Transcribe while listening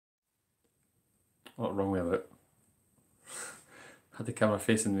What wrong with it? Had the camera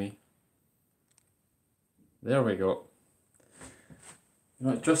facing me. There we go. You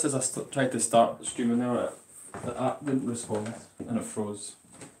know, just as I tried to start streaming there, the app didn't respond and it froze.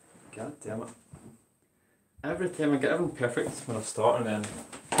 God damn it. Every time I get everything perfect when I start and then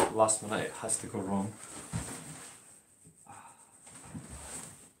last minute it has to go wrong.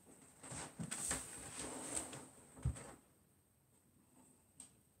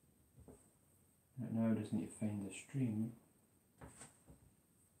 Right now I just need to find the stream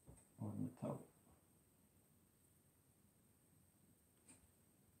on the top.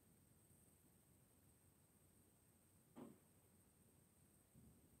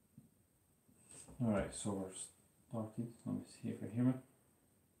 Alright, so we're started. Let me see if you hear me.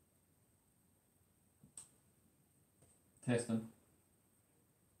 Testing.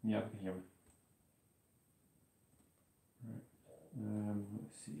 Yeah, we can hear me. Right.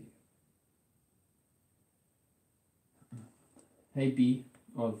 Let's see. Hey B.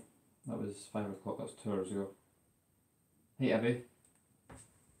 Oh, that was 5 o'clock. That's 2 hours ago. Hey Abby.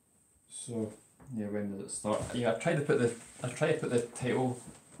 So yeah, when does it start? Yeah, I tried to put the title.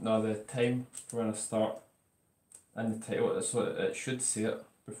 No, the time for when I start and the title, so it should say it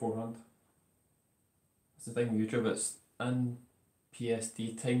beforehand. It's the thing with YouTube, it's in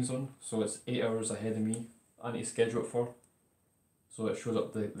PSD time zone, so it's 8 hours ahead of me. I need to schedule it for, so it shows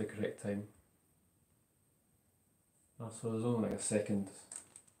up the correct time. So there's only like a second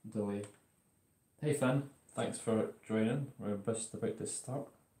delay. Hey Finn, thanks for joining. We're just about to start.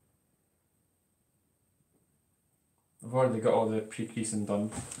 I've already got all the pre-creasing done,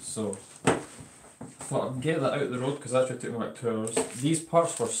 so I thought I'd get that out of the road because that actually took me like 2 hours. These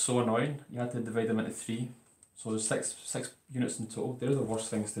parts were so annoying, you had to divide them into 3. So there's six units in total. They're the worst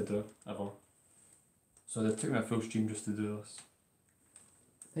things to do ever. So it took me a full stream just to do this.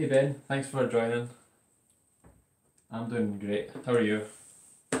 Hey Ben, thanks for joining. I'm doing great. How are you?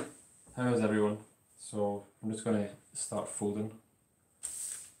 How is everyone? So I'm just going to start folding.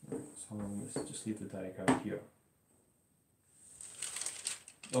 So let's just leave the diagram here.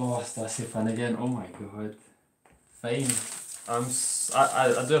 Oh, it's Stacy Finn again. Oh my god. Fine.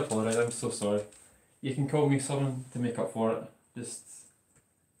 I do apologise. I'm so sorry. You can call me something to make up for it. Just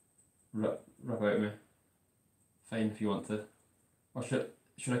rip out me. Fine if you want to. Or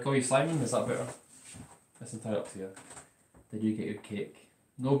should I call you Simon? Is that better? That's entirely up to you. Did you get your cake?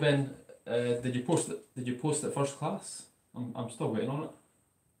 No, Ben. Did you post it? Did you post it first class? I'm still waiting on it.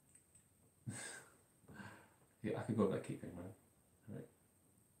 Yeah, I could go with that cake right now. Right.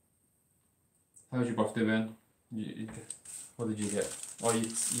 How was your birthday, Ben? What did you get? Oh, you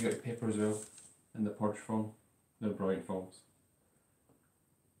got your paper as well, in the purge form. The brilliant forms.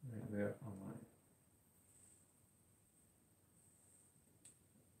 Right there, alright.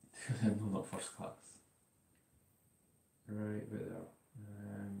 No, not first class. Right there.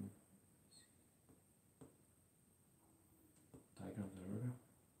 Diagrams everywhere.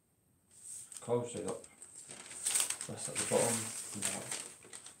 Colour straight up. This at the bottom.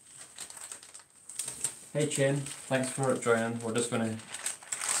 Hey Chen, thanks for joining. We're just going to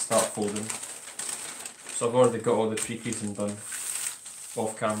start folding. So I've already got all the pre-creasing done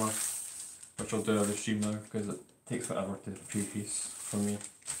off camera, which I'll do on the stream now because it takes forever to pre-crease for me.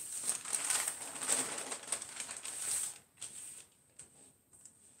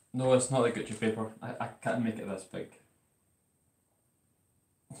 No, it's not like Gucci paper. I can't make it this big.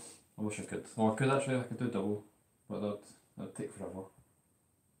 I wish I could. Well, I could actually, I could do double, but that'd take forever.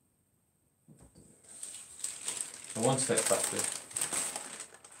 So one step back there.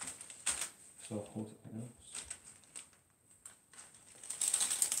 So hold it like this.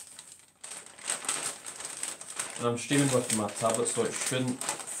 And I'm streaming with my tablet, so it shouldn't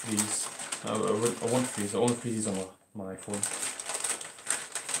freeze. I won't freeze. It only freezes on my iPhone.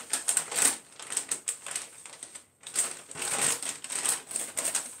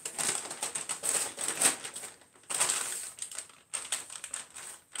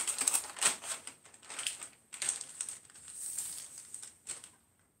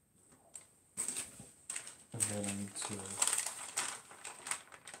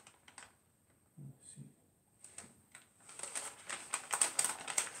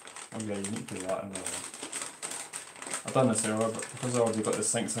 I've done this earlier, but because I've already got the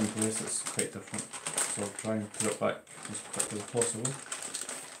sinks in place, it's quite different. So I'll try and put it back as quickly as possible.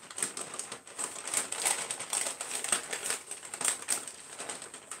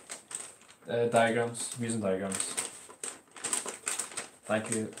 Diagrams, I'm using diagrams.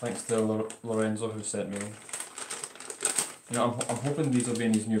 Thank you, thanks to Lorenzo who sent me one. You know, I'm hoping these will be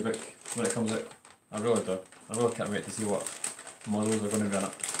in his new book when it comes out. I really do. I really can't wait to see what models are going to be in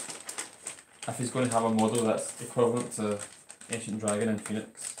it. If he's going to have a model that's equivalent to Ancient Dragon and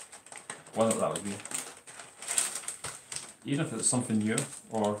Phoenix, whatever that would be. Even if it's something new,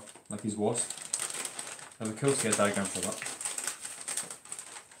 or like his Wasp, it'd be cool to get a diagram for that.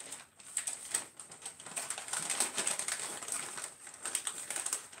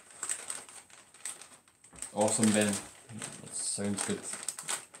 Awesome, Ben. That sounds good.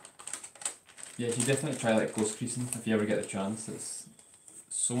 Yeah, you should definitely try like ghost creasing if you ever get the chance. It's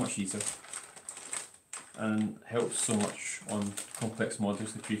so much easier and helps so much on complex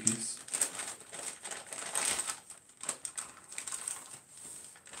models to pre-crease.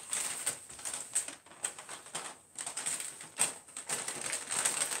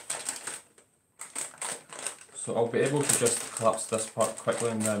 So I'll be able to just collapse this part quickly,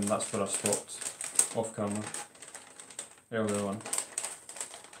 and then that's where I stopped off camera earlier on.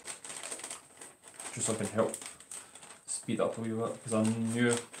 Just so I can help speed up a wee bit, because I knew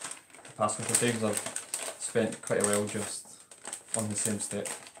the past couple of times I've spent quite a while just on the same step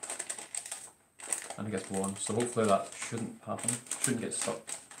and it gets blown, so hopefully that shouldn't happen, shouldn't get stuck.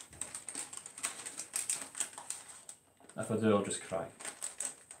 If I do, I'll just cry.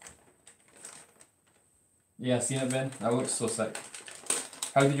 Yeah, seen it, Ben? That looks so sick.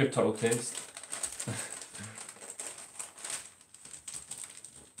 How did your turtle taste?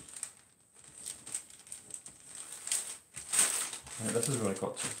 Right, this is where I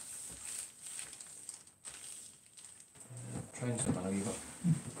got to. Try and zoom in a wee bit.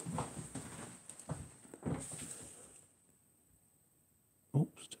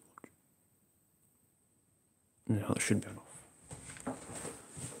 Oops, too much. Yeah, that should be enough.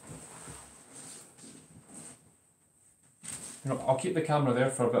 You know, I'll keep the camera there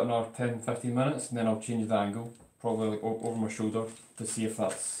for about another 10-15 minutes, and then I'll change the angle, probably like over my shoulder, to see if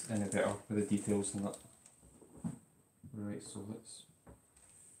that's any better with the details and that. Right, so let's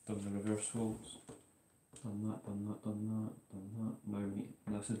do the reverse folds. Done that, done that, done that, done that. Now we need,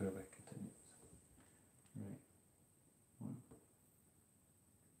 this is where we continue. Right. 1,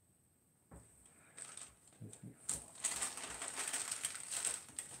 2, 3,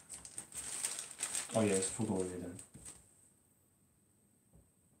 4. Oh yeah, it's fold all the way down.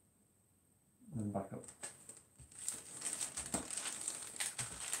 And then back up.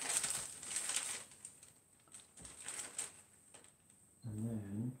 And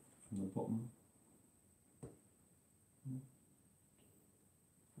then from the bottom, 1,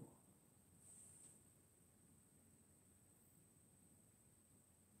 4.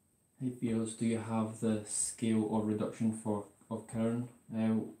 Hey Fearless, do you have the scale or reduction of Kirin?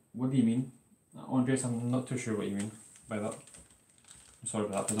 What do you mean? Andres, I'm not too sure what you mean by that. I'm sorry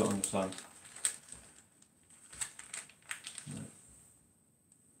about that, I don't understand.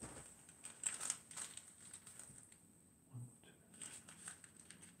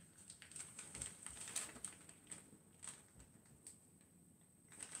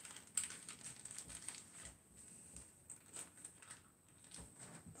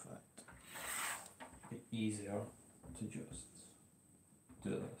 Easier to just do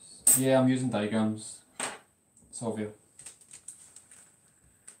this. Yeah, I'm using diagrams. Sylvia.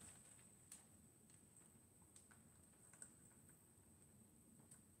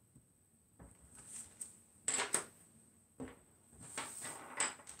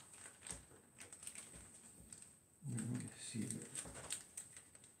 Let me see.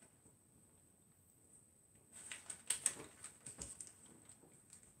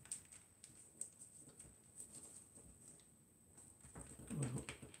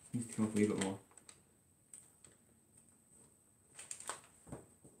 Needs to come up a little bit more.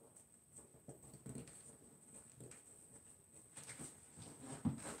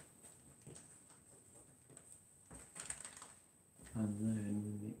 And then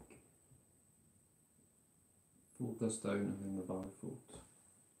we make fold this down and then the valley fold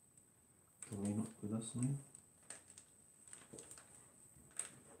to line up with this line.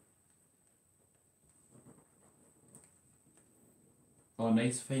 Oh,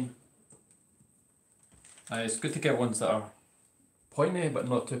 nice, fine. It's good to get ones that are pointy but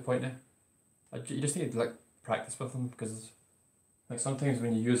not too pointy. You just need to like practice with them, because like sometimes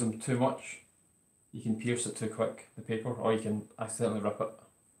when you use them too much, you can pierce it too quick, the paper, or you can accidentally rip it.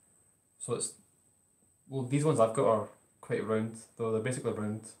 So it's, well, these ones I've got are quite round, though they're basically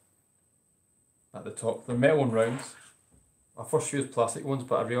round at the top. They're metal and round. I first used plastic ones,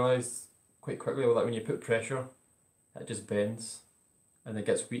 but I realised quite quickly that when you put pressure, it just bends and it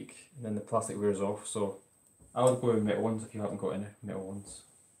gets weak, and then the plastic wears off. So I would go with metal ones if you haven't got any metal ones.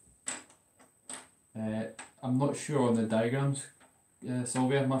 I'm not sure on the diagrams,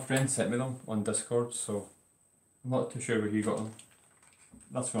 Sylvia. My friend sent me them on Discord, so I'm not too sure where you got them.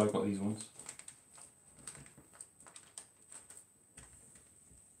 That's where I got these ones.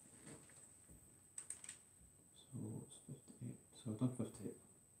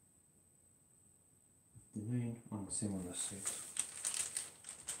 same on this side.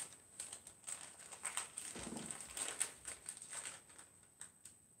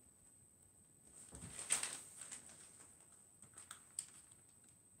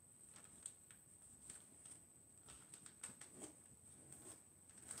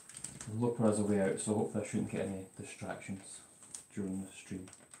 Looper has a way out, so hopefully I shouldn't get any distractions during the stream.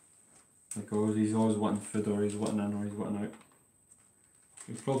 Like always, he's always wanting food, or he's wanting in, or he's wanting out.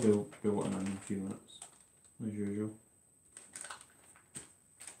 He'll probably be wanting in a few minutes, as usual.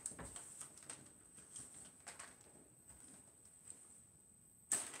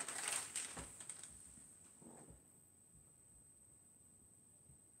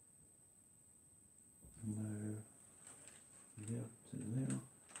 And now, there to there.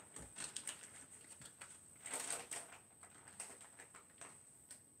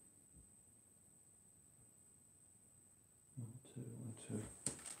 One, two.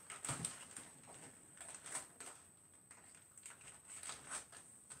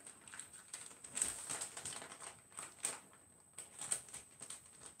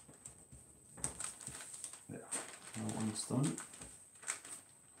 There, that one's done.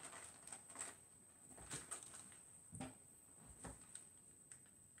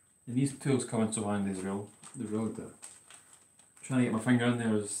 And these tools come in so handy as well. They really do. Trying to get my finger in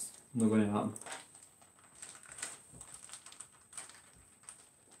there is not going to happen.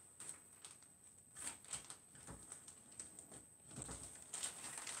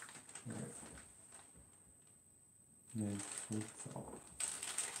 Then fold it up.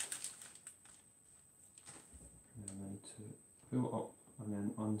 And then I need to pull up and then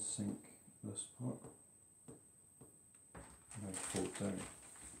unsync this part. And then fold down.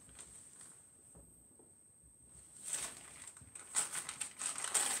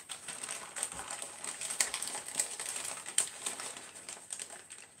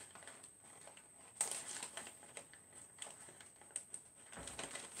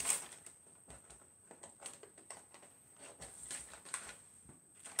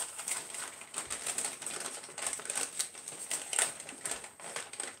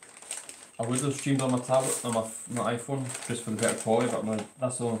 I would have streamed on my tablet, on my iPhone, just for the better quality, but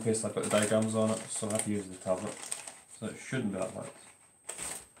that's the only place I've got the diagrams on it, so I have to use the tablet. So it shouldn't be that bad.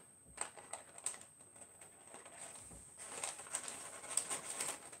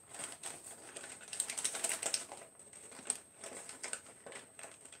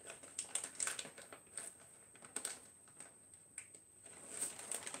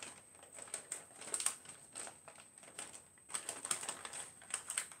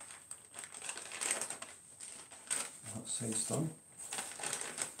 That side's done.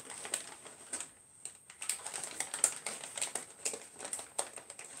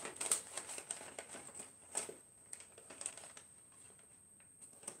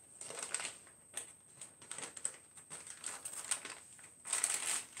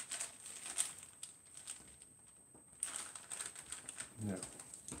 Yeah.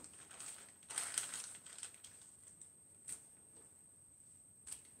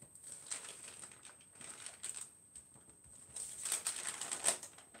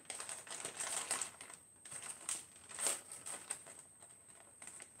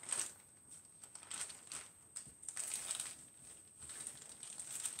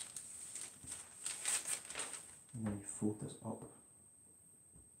 And then you fold this up,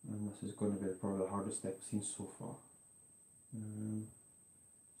 and this is going to be probably the hardest step I've seen so far.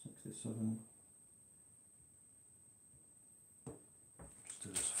 67. Just do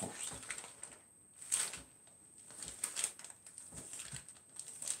this first.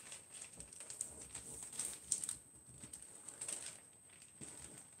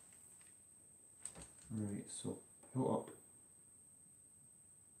 Right, so pull up.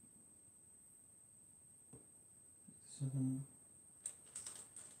 7.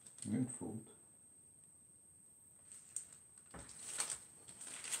 And fold.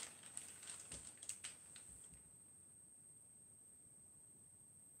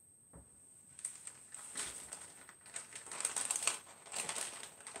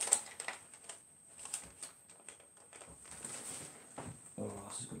 Oh,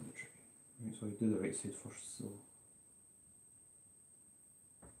 this is going to be tricky. Right, so I do the right side first, so.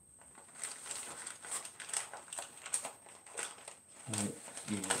 Right,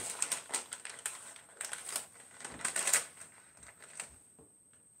 easy.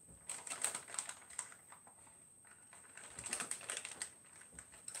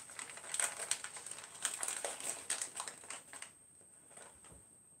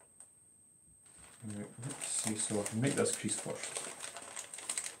 Right, let's see, so I can make this crease first.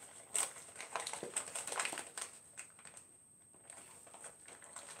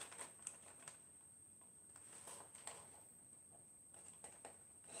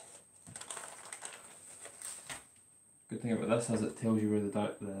 Good thing about this is it tells you where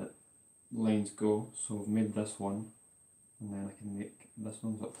the lines go. So I've made this one, and then I can make this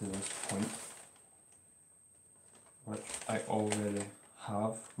one's up to this point, which I already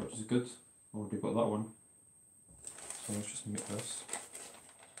have, which is good. Already got that one. So let's just make this.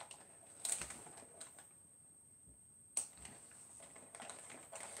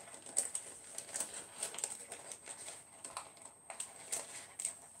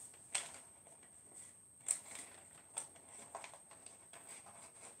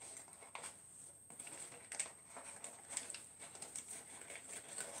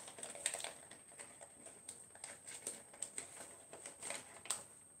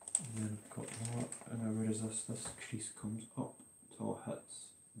 And then I've got that, and now where is this? This crease comes up till it hits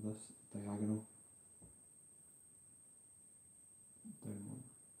this diagonal. Down one,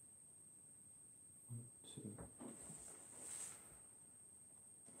 two.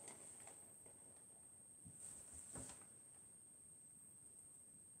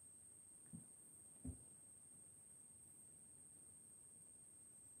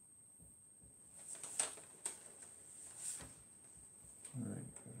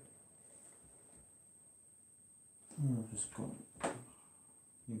 Alright, I've just gone.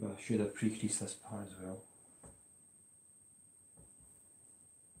 Maybe I should have pre-creased this part as well.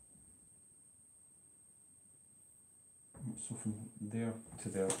 So from there to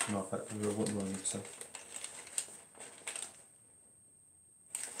there, no, effectively we won't really need to.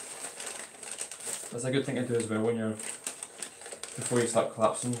 That's a good thing to do as well when you're, before you start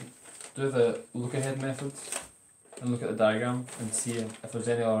collapsing, do the look ahead method and look at the diagram and see if there's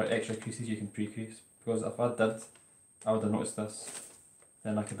any other extra creases you can pre-crease. Because if I did, I would have noticed this,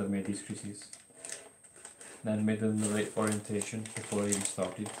 then I could have made these creases. Then made them the right orientation before I even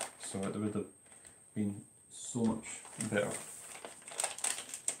started, so it would have been so much better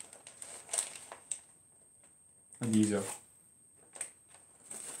and easier.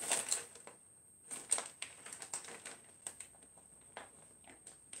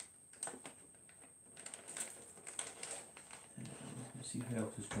 Let's see who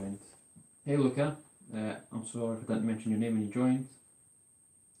else has joined. Hey Luca, I'm sorry if I didn't mention your name when you joined.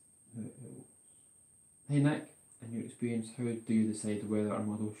 Hey Nick, in your experience, how do you decide whether a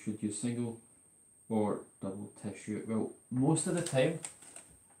model should use single or double tissue? Well, most of the time,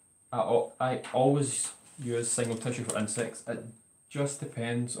 I always use single tissue for insects. It just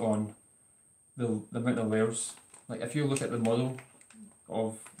depends on the amount of layers. Like if you look at the model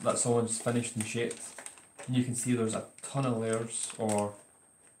of that someone's finished and shaped, and you can see there's a ton of layers, or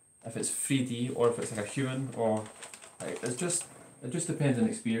if it's 3D, or if it's like a human, or like, it just depends on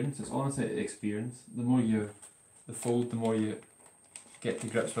experience. It's honestly experience. The more you fold, the more you get to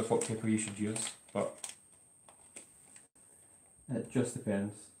grips with what paper you should use. But it just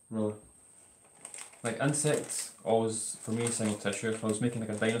depends, really. Like insects, always for me single tissue. If I was making like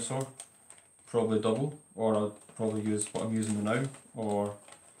a dinosaur, probably double, or I'd probably use what I'm using now, or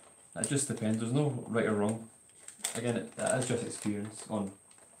it just depends. There's no right or wrong. Again, it is just experience on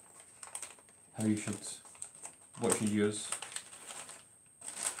how you should, what you should use.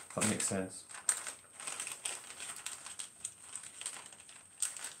 If that makes sense.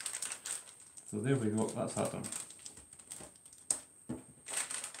 So there we go, that's that done.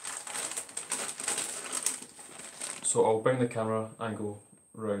 So I'll bring the camera angle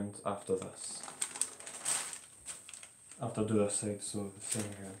round after this. After I do this side, so the same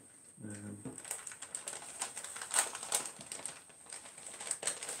again.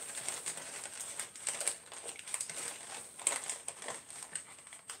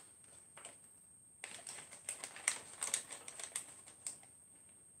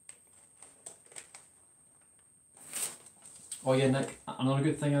 Oh yeah, Nick, another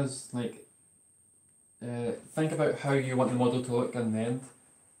good thing is, like, think about how you want the model to look in the end.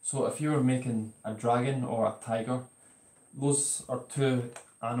 So if you were making a dragon or a tiger, those are two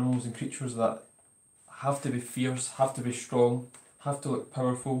animals and creatures that have to be fierce, have to be strong, have to look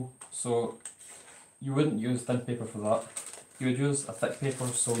powerful. So you wouldn't use thin paper for that. You would use a thick paper,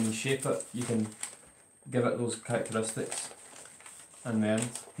 so when you shape it, you can give it those characteristics and then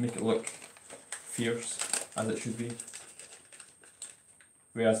make it look fierce as it should be.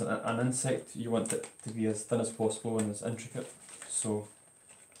 Whereas an insect, you want it to be as thin as possible and as intricate, so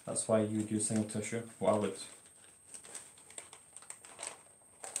that's why you would use single tissue. What I would.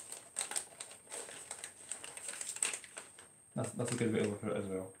 That's a good way to look at it as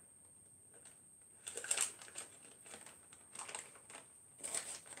well.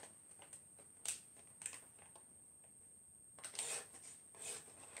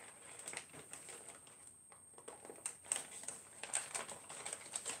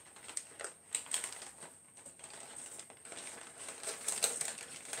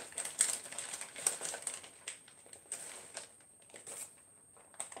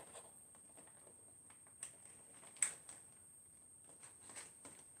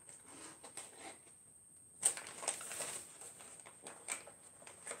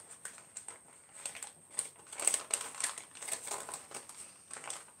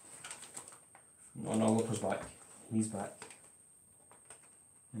 Joker's back. He's back.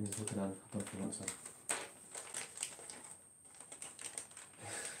 And he's looking in. I don't know if he wants in.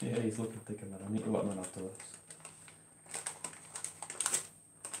 Yeah, he's looking to take a minute. I need to let him in after this.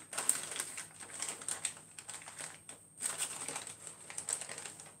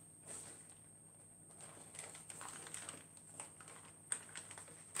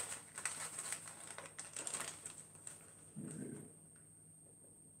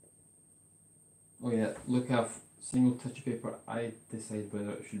 Oh yeah, look at single tissue paper. I decide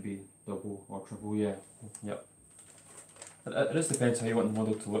whether it should be double or triple. Yeah, yep. It just depends how you want the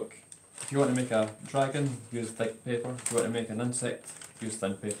model to look. If you want to make a dragon, use thick paper. If you want to make an insect, use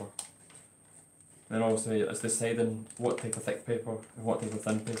thin paper. Then obviously it's deciding what type of thick paper and what type of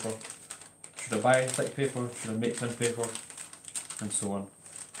thin paper. Should I buy thick paper? Should I make thin paper? And so on.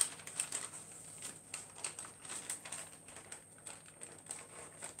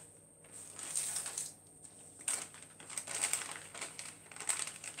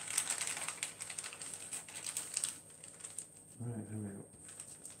 Right, here we go.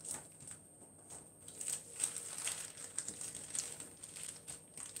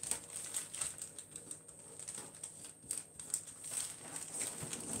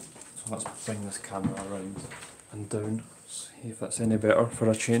 So let's bring this camera around and down, see if that's any better for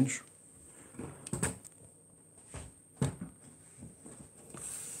a change.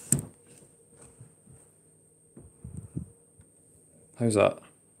 How's that?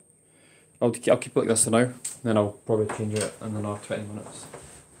 I'll keep it like this for now, then I'll probably change it in another 20 minutes.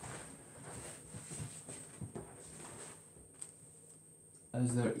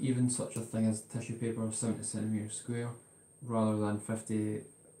 Is there even such a thing as tissue paper 70cm square rather than 50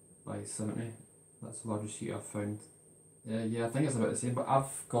 by 70? That's the largest sheet I've found. Yeah, I think it's about the same, but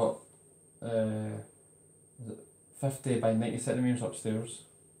I've got is it 50 by 90cm upstairs.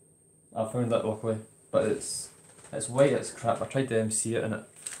 I found that luckily, but it's white, it's crap. I tried to MC it and it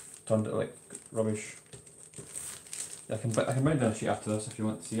turned it like rubbish. Yeah, I can mount down a sheet after this if you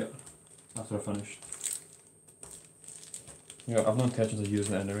want to see it after I've finished. Yeah, I've no intentions of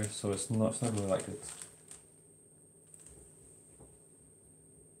using it anyway, so it's not really that good.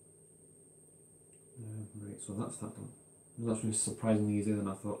 Right, so that's that done. It was actually surprisingly easier than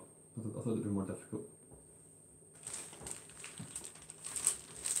I thought. I thought it'd be more difficult.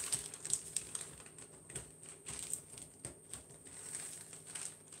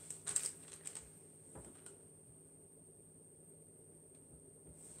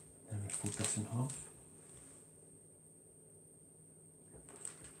 Then we fold this in half.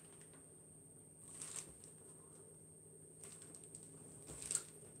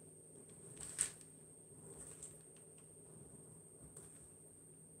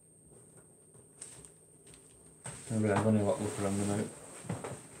 Anyway, I'm going to look around them out.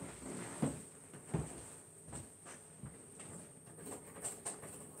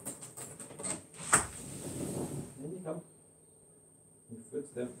 In you come. Your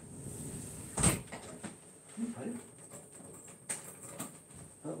foot's there. Fine.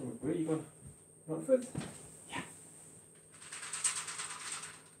 Where are you going? You want food? Yeah.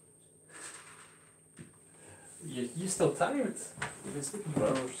 You're still tired. You've been sleeping for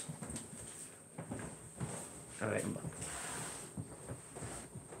hours. Alright.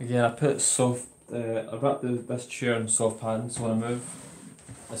 Again, I put soft. I wrapped this chair in soft padding, so when I move,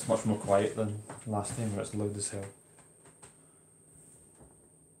 it's much more quiet than last time where it's loud as hell.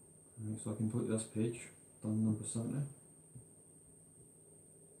 Right, so I complete this page, done number 70.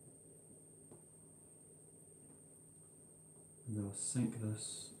 And then I'll sink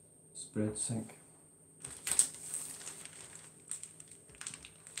this spread sink.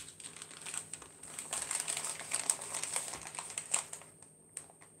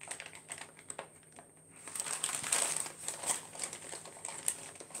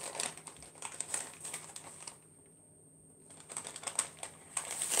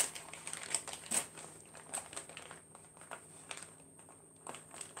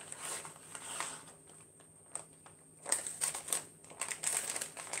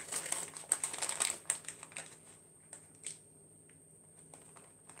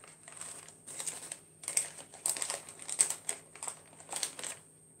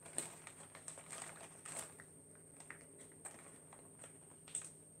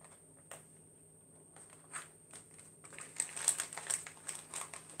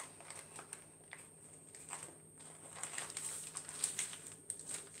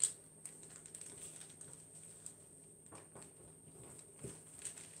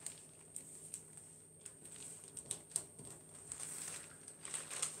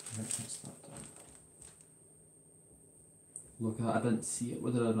 That's that done. Look at that, I didn't see it.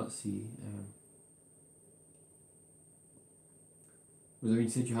 What did I not see? Was it when you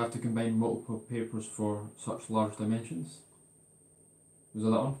said you have to combine multiple papers for such large dimensions? Was that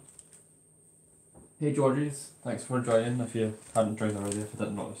one? Hey Georges, thanks for joining if you hadn't joined already, if I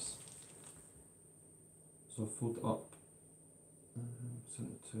didn't notice. So fold it up,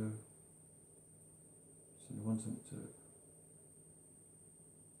 72, 71, 72.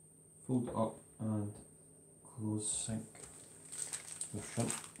 Fold it up and close sync the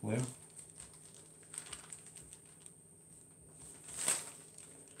front layer.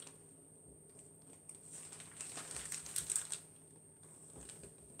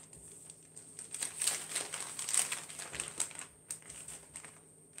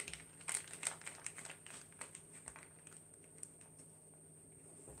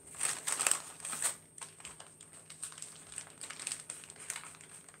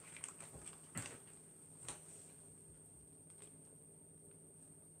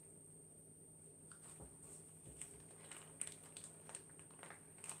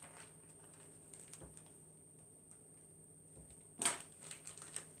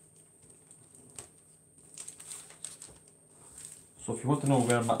 So if you want to know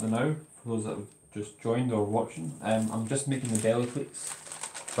where I'm at now, for those that have just joined or watching, I'm just making the belly pleats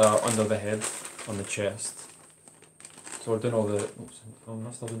that are under the head on the chest. So we're doing all the, oops, oh,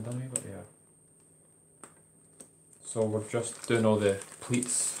 that's still been done, but yeah. So we're just doing all the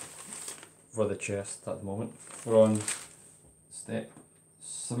pleats for the chest at the moment. We're on step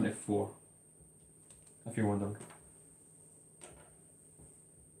 74, if you're wondering.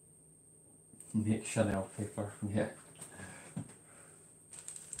 Make Chanel paper, yeah.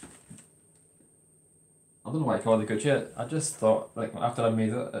 I don't know why I called it good yet. I just thought, like, after I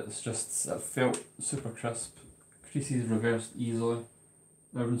made it, it felt super crisp. Creases reversed easily.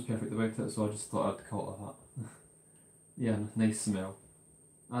 Everyone's perfect about it, so I just thought I'd call it that. Yeah, nice smell.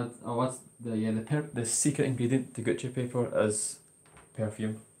 The secret ingredient to Gucci paper is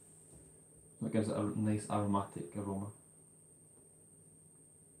perfume. So it gives it a nice aromatic aroma.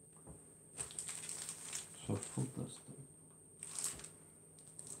 So fold this down.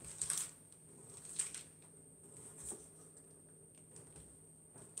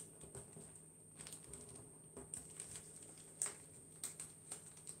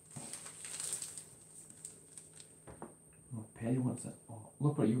 Oh, Penny wants it. Oh,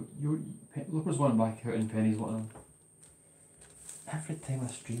 look what Looper's one back out and Penny's wanting them. Every time I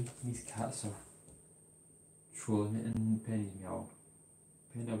stream, these cats are trolling me and Penny's meow.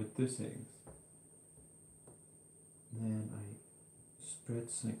 Penny, I would do settings. Then I spread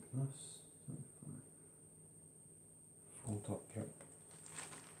sync this. Fold up here.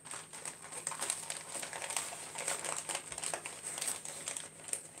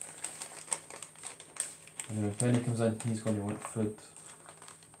 And then when Penny comes in, he's going to want food.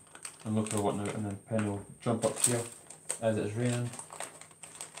 And look for wanting out, and then Penny will jump up here as it's raining.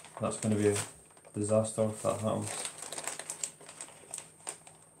 That's going to be a disaster if that happens.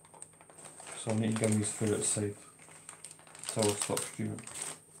 So I need to give these food outside until I'll stop streaming.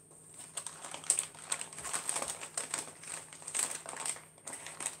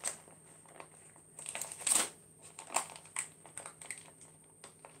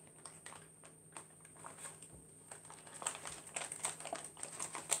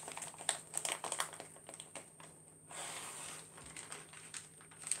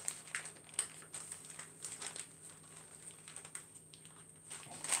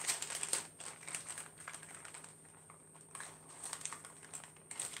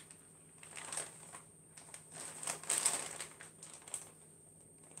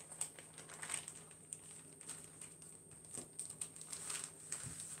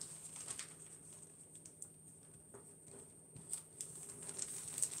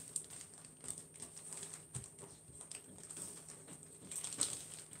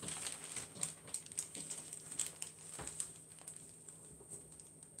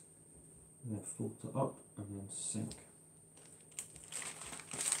 And then fold it up and then sync.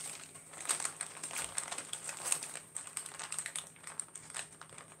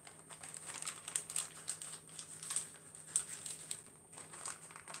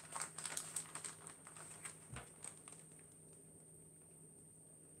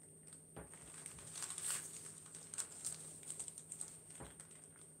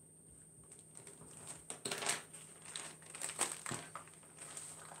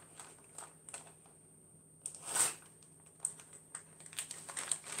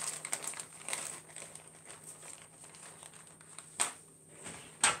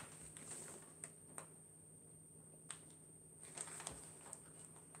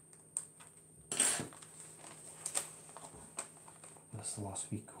 That's the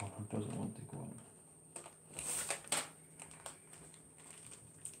last week corner, doesn't want to go on.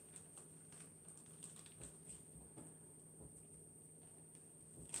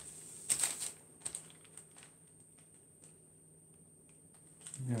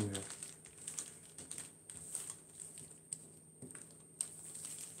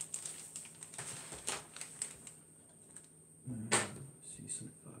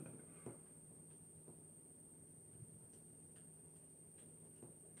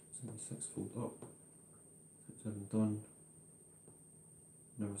 6 fold up, 6, 7 done.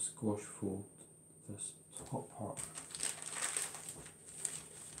 Now a squash fold this top part.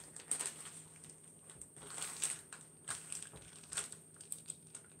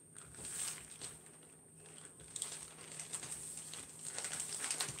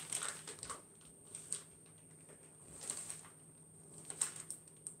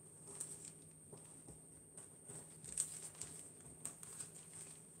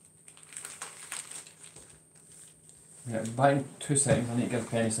 Yeah, back in 2 seconds. I need to give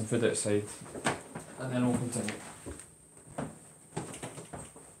Penny some food outside and then we'll continue.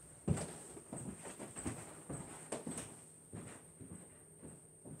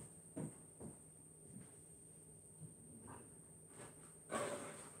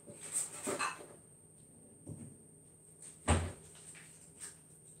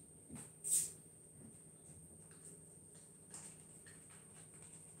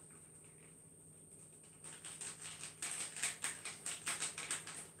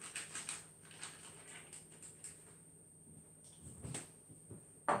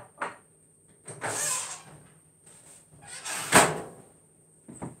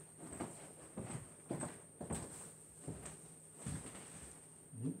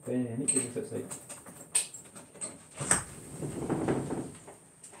 Penny, I need to get outside.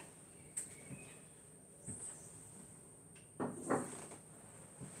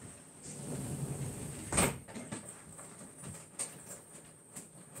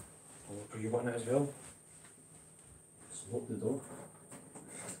 I'll put you one out as well. Just lock the door.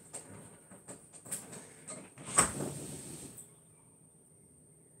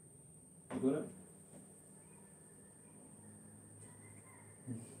 You got it?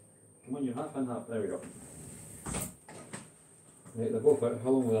 Come on, you're half and half. There we go. Right, they're both out. How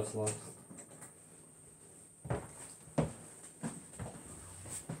long will this last?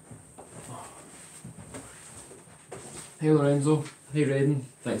 Hey Lorenzo, hey Raiden,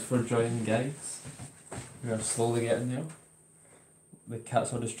 thanks for joining guys. We are slowly getting there. The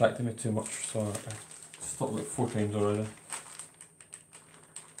cats are distracting me too much, so I stopped like 4 times already.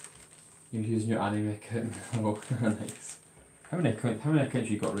 You're using your anime account. Oh, nice. How many accounts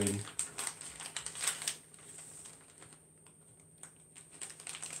you got, Raiden?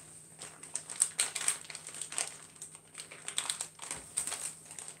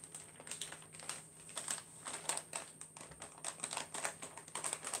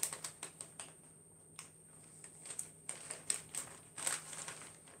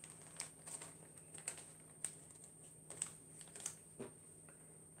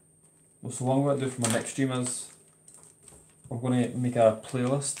 So what I'm going to do for my next stream is I'm going to make a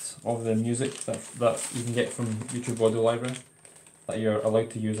playlist of the music that you can get from YouTube Audio Library that you're allowed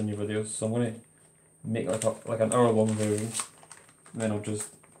to use in your videos. So I'm going to make like an hour long version and then I'll just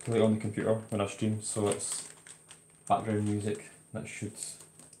play it on the computer when I stream, so it's background music. That should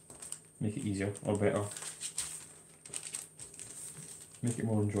make it easier or better, make it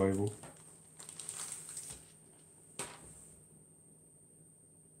more enjoyable.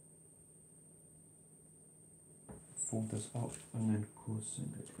 Fold this up and then close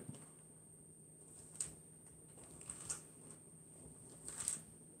it.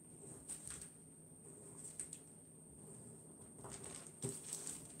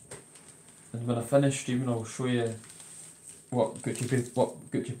 And when I finish streaming, I'll show you what Gucci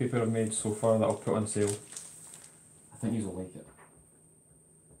paper I've made so far that I'll put on sale. I think you'll like it.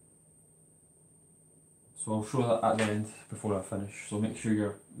 So I'll show that at the end before I finish. So make sure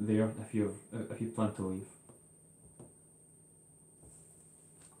you're there if you plan to leave.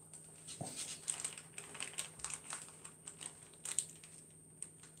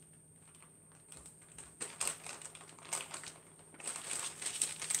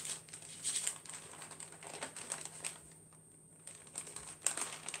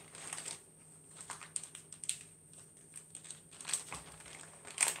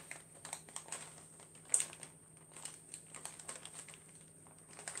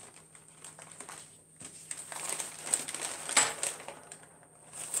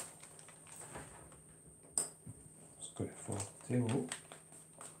 Good for table.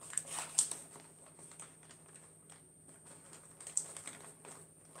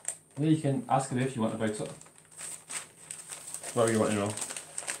 Then you can ask away if you want about it. Whatever you want to know.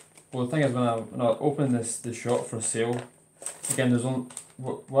 Well, the thing is, when I open this shop for sale, again, there's only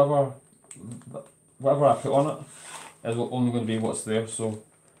whatever I put on it is only going to be what's there. So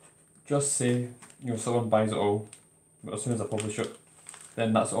just say someone buys it all, but as soon as I publish it,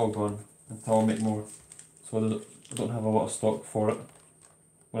 then that's all gone until I make more. So I don't have a lot of stock for it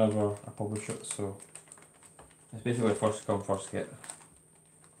whenever I publish it, so it's basically first come, first get.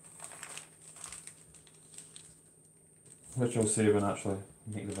 which I'll say when I actually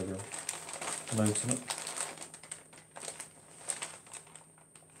make the video announcing it.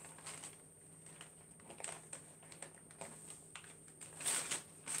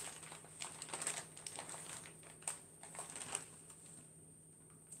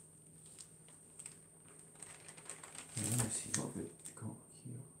 Let me see what we got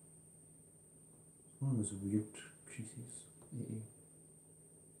here. One of those weird creases. 80,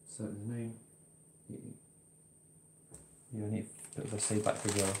 79, 80. Yeah, I need to put the side back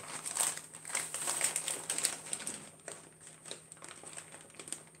together.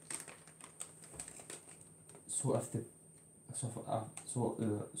 So if the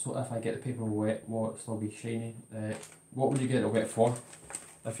so if I get the paper wet, will it still be shiny? What would you get it wet for?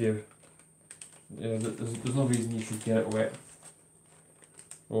 If you there's no reason you should get it wet.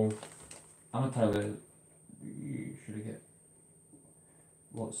 Well, I'm entirely should I get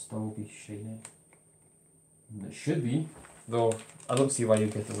what still be shiny? And it should be, though I don't see why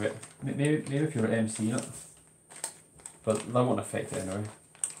you'd get it wet. Maybe if you're MCing it, but that won't affect it anyway.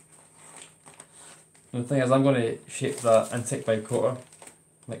 The thing is, I'm going to shape that insect by coater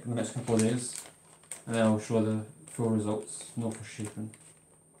like in the next couple of days, and then I'll show the full results, no for shaping.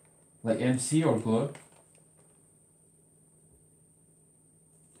 Like MC or glue.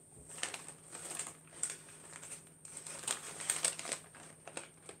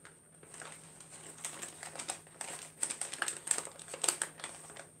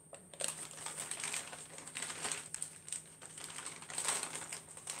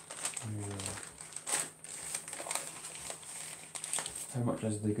 How much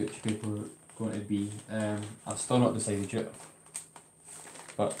is the Gucci paper going to be? I've still not decided yet,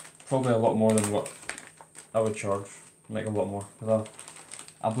 but probably a lot more than what I would charge, like a lot more, because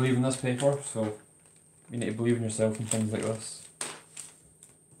I believe in this paper, so you need to believe in yourself and things like this.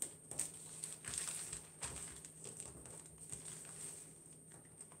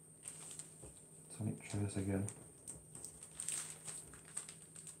 So I need to try this again.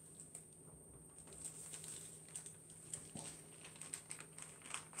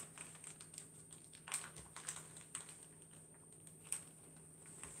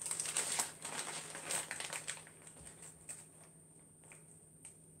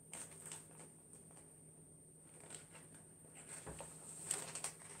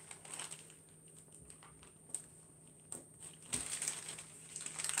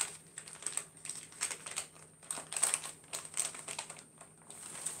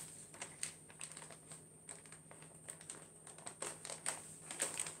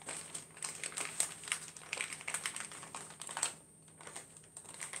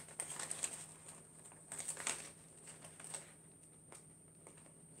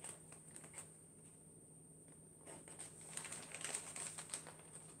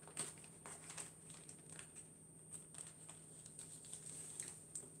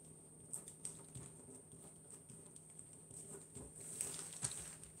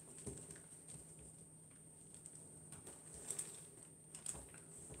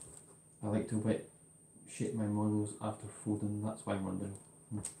 I like to wet shape my models after folding, that's why I'm wondering.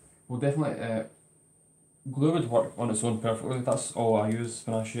 Well, definitely glue would work on its own perfectly, that's all I use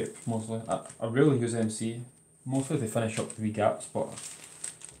when I shape mostly. I rarely use MC, mostly to finish up the wee gaps, but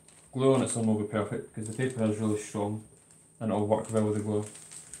glue on its own will be perfect because the paper is really strong and it'll work well with the glue.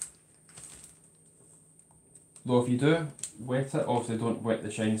 Though if you do wet it, obviously don't wet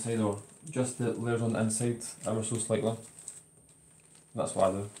the shiny side or just the layers on the inside ever so slightly. That's what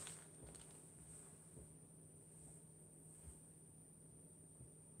I do.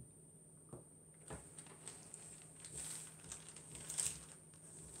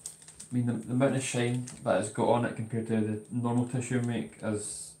 I mean, the amount of shine that it's got on it compared to the normal tissue I make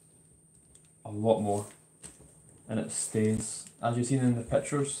is a lot more, and it stays. As you've seen in the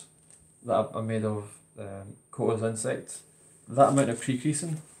pictures that I made of Kota's insect, that amount of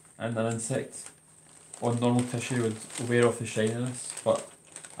pre-creasing in an insect on normal tissue would wear off the shininess, but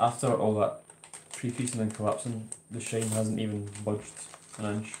after all that pre-creasing and collapsing, the shine hasn't even budged an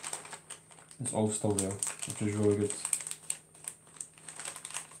inch. It's all still there, which is really good.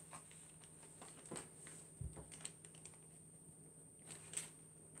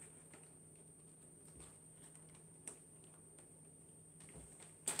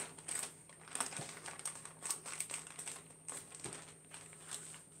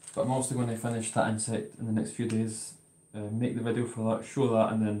 But I'm also going to finish that insect in the next few days, make the video for that, show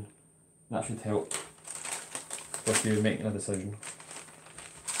that, and then that should help with you making a decision.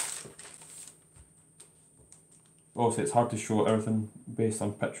 Obviously it's hard to show everything based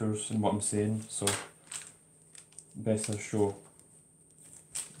on pictures and what I'm saying, so best to show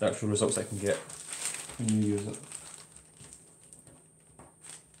the actual results I can get when you use it.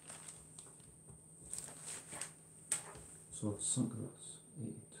 So sunk this,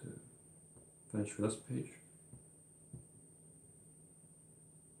 82. Finish with this page.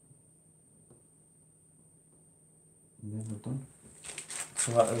 And then we're done.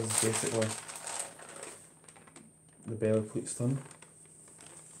 So that is basically the belly pleats done.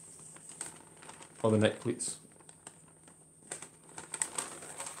 Or the neck pleats.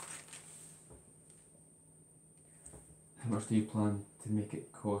 How much do you plan to make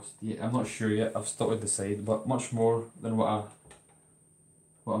it cost? Yeah, I'm not sure yet. I've still to decide, but much more than what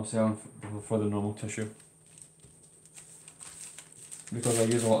I'm selling for the normal tissue. Because I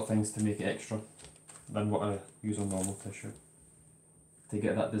use a lot of things to make it extra than what I use on normal tissue to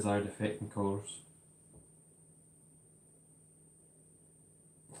get that desired effect and colours.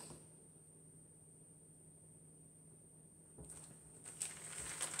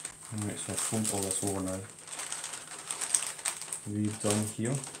 Alright, so I've fold all this over now. We've done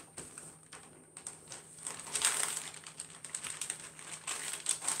here.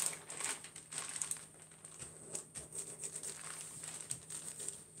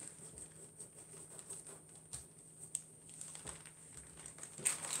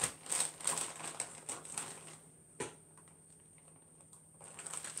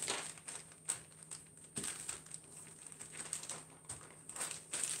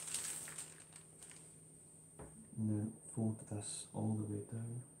 And then fold this all the way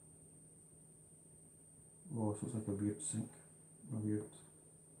down. Oh, so it's like a weird sink. A weird.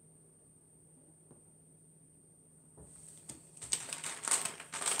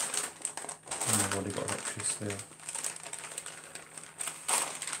 And I've already got that crease there.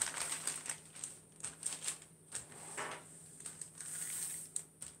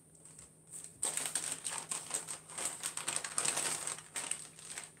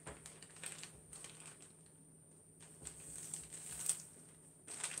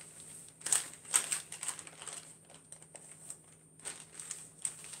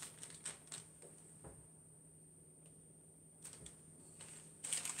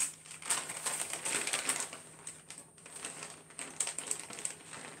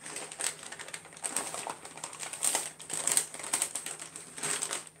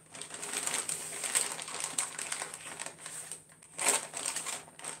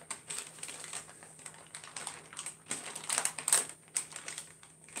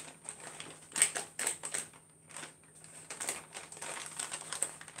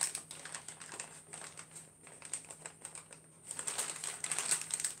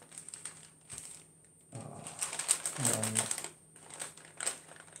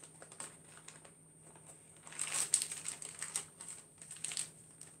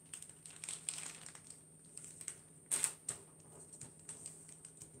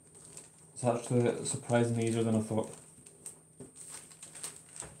 It's actually surprisingly easier than I thought.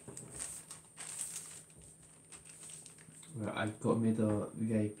 Right, I got made a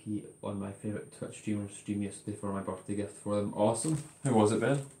VIP on my favourite Twitch streamer stream yesterday for my birthday gift for them. Awesome. Who was it,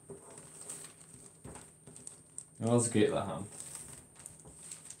 Ben? It was great that happened.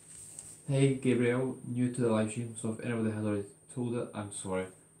 Hey Gabriel, new to the live stream, so if anybody has already told it, I'm sorry.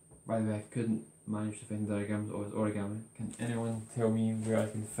 By the way, I couldn't manage to find the diagrams of Origami. Can anyone tell me where I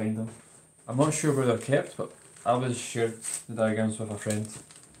can find them? I'm not sure where they're kept, but I was shared the diagrams with a friend.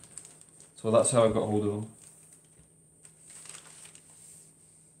 So that's how I got hold of them.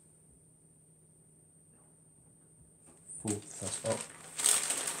 Fold this up.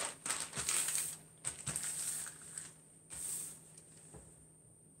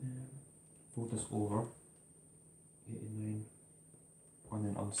 Fold this over. 89. And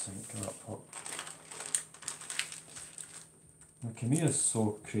then unsink that top. Now Kamiya is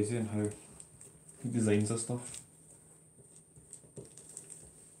so crazy in how he designs this stuff.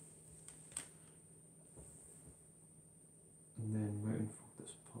 And then mountain fold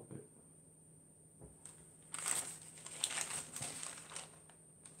this puppet.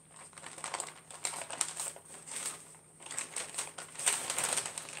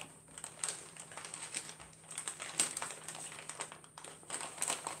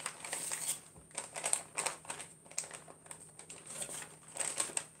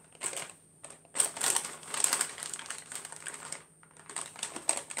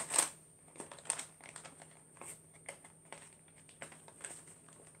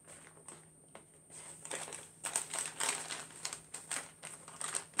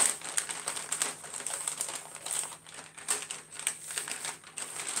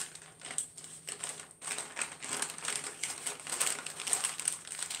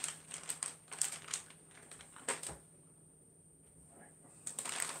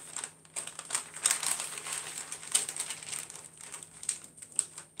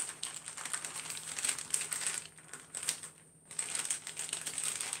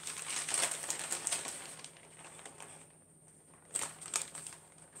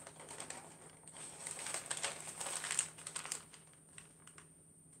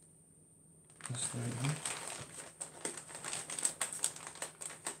 this right here.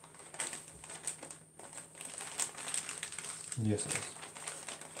 Yes, it is.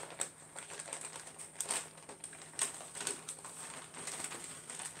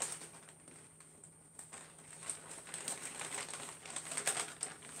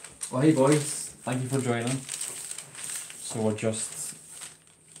 Well, hey boys, thank you for joining. So we're just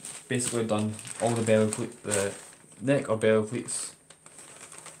basically done all the belly pleat, the neck or belly pleats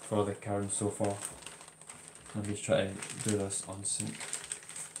for the Kirin so far. I'm just trying to do this on sync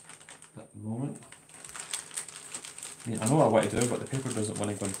at the moment. I mean, I know what I want to do, but the paper doesn't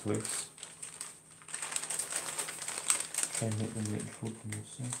want to go in place. Try and make them right and fold from this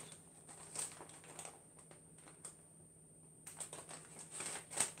side.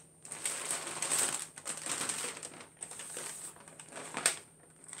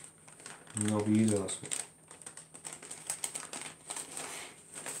 And they'll be easier this way.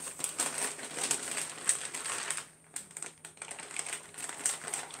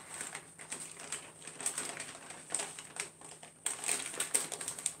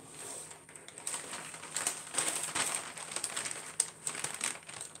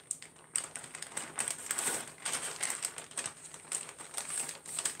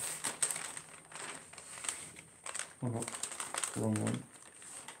 Oh no, wrong one.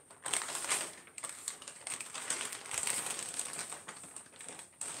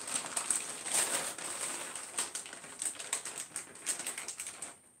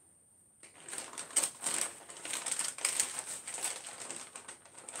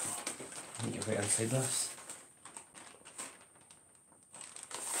 Need to right inside this.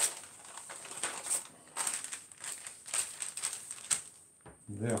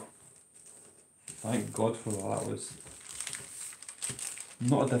 There. Thank God for that. That was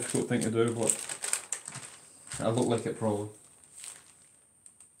not a difficult thing to do, but it looked like it probably.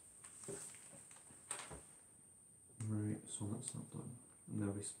 Right, so that's not done. And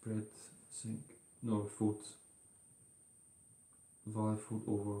now we spread, sync, no, we fold, valley fold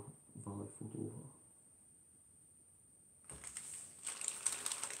over, valley fold over.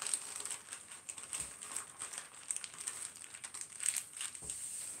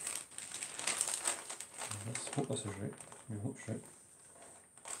 Let's hope this is right. I hope it's right.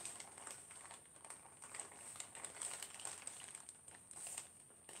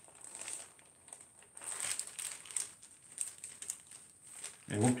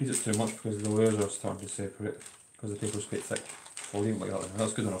 I won't crease it too much because the layers are starting to separate because the paper's quite thick. I'll leave it like that.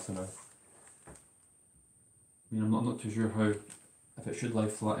 That's good enough for now. I mean, I'm not too sure how, if it should lie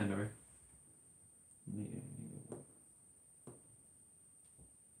flat anyway.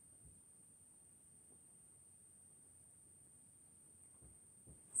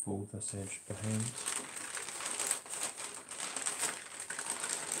 Fold this edge behind.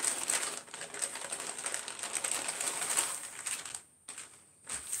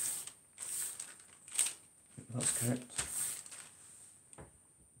 That's correct.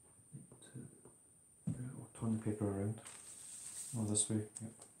 We'll turn the paper around. Oh, this way,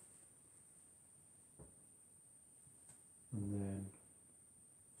 yep. And then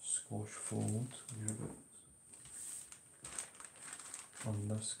squash fold whereabouts on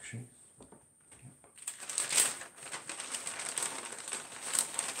this crease.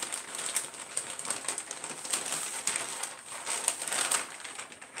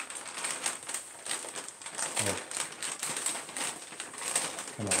 Yep. Oh.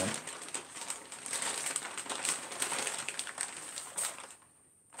 Come on.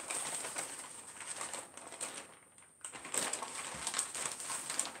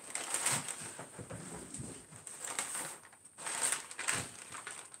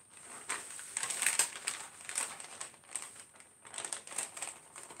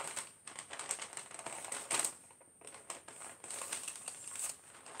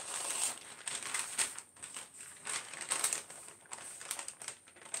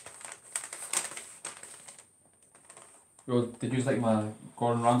 Oh, did you like my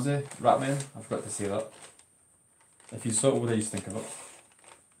Gordon Ramsay rap man? I forgot to say that. If you saw it, what did you think of it?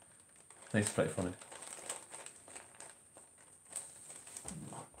 I think it's pretty funny.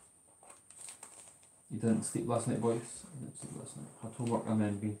 You didn't sleep last night, boys? I didn't sleep last night. Had homework and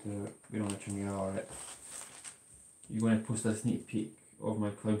then been on a training hour. Right. You're going to post a sneak peek of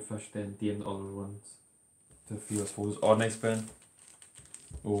my clownfish, then DM the other ones to FearlessFlourish. Oh, nice, Ben.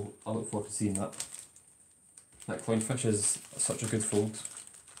 Oh, I look forward to seeing that. That clownfish is such a good fold.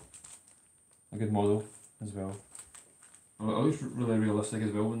 A good model as well. It looks really realistic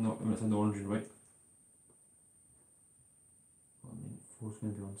as well when it's in the orange and white. I mean, 4's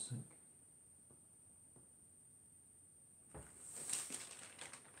going to be on sync.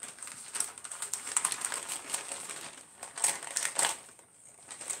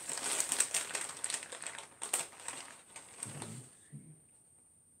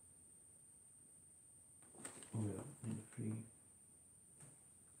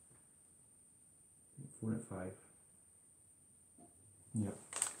 4 and 5. Yep.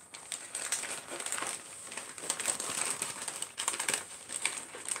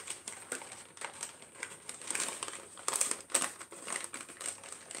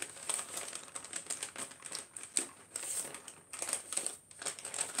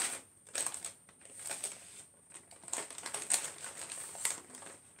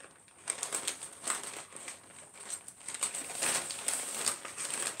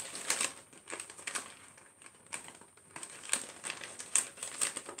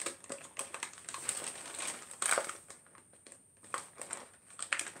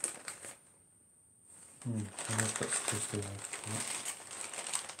 I guess that's supposed to have.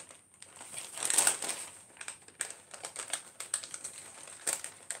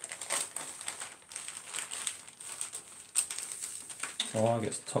 Oh, it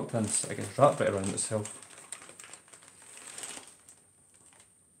gets tucked in, so it gets wrapped right around itself.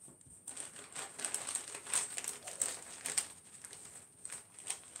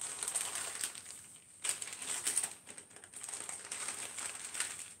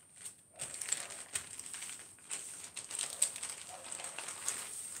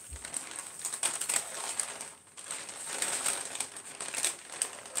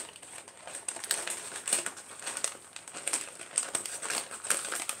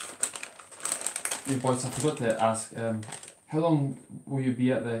 Hey boys, I forgot to ask, how long will you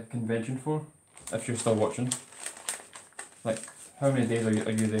be at the convention for, if you're still watching? Like, how many days are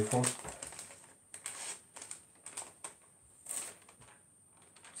you there for?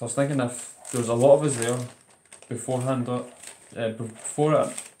 So I was thinking if there was a lot of us there beforehand, before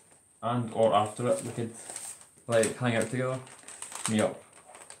it and or after it, we could like hang out together, meet up.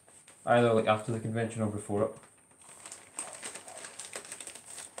 Either like after the convention or before it.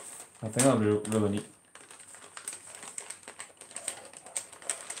 I think that would be really neat.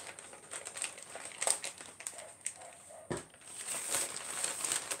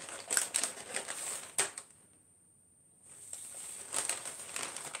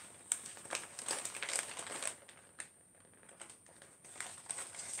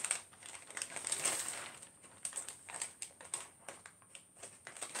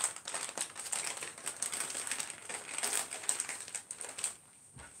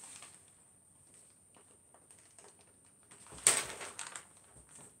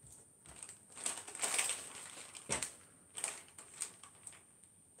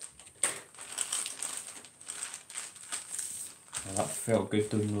 And that felt good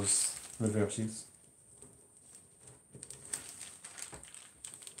doing those reverses.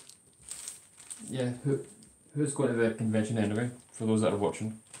 Yeah, who's going to the convention anyway, for those that are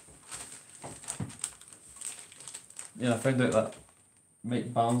watching? Yeah, I found out that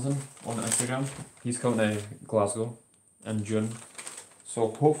Mike Balanson on Instagram, he's coming to Glasgow in June. So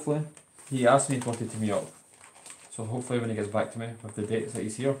hopefully, he asked me if he wanted to meet up. So hopefully when he gets back to me with the dates that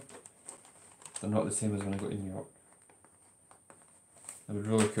he's here, they're not the same as when I go to New York. It would be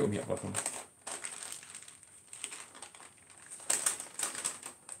really cool to meet up with him.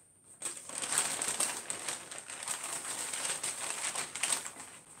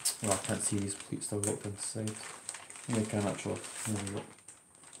 Well, I can't see these pleats still locked inside. They can actually. There we go.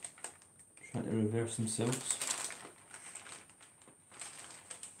 Trying to reverse themselves.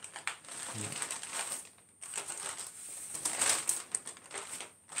 Yeah.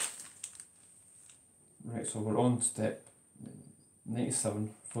 Right, so we're on step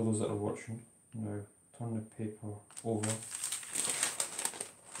 97 for those that are watching. Now turn the paper over.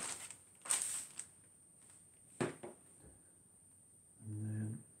 And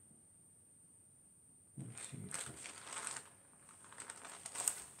then let's see.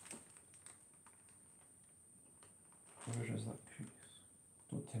 Where is that piece?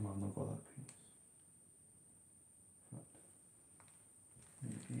 Don't tell me I've not got that piece.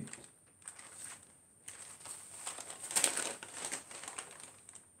 Maybe 8.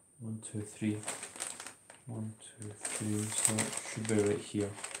 One, two, three. 1, 2, 3. So it should be right here.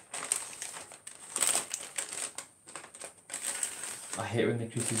 I hate when the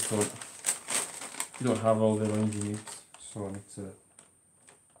creases you don't have all the lines you need. So I need to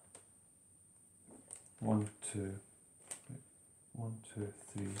 1, 2, 1, 2,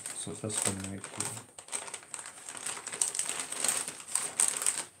 3. So it's this one right here.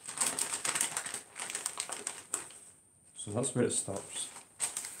 So that's where it stops.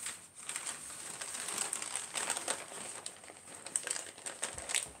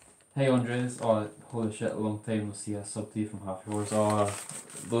 Hey Andres, oh holy shit, a long time no see a sub to you from Happy Wars. Oh,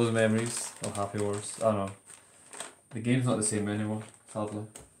 those memories of Happy Wars. I don't know. The game's not the same anymore, sadly.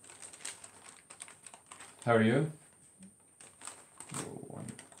 How are you? 1.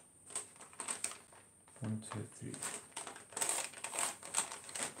 1, 2, 3.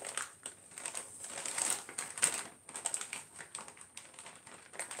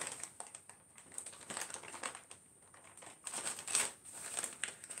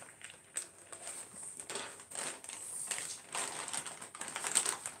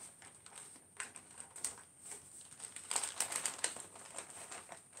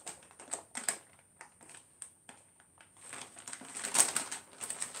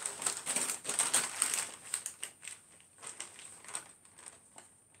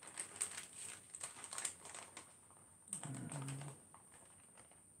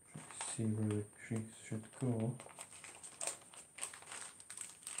 See where the crease should go.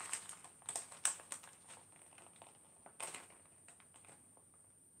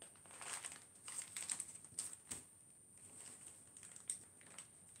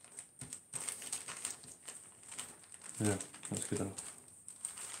 Yeah, that's good enough.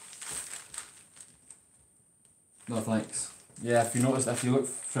 No thanks. Yeah, if you notice, if you look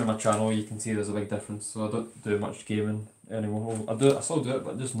through my channel, you can see there's a big difference. So I don't do much gaming anymore. Well, I still do it,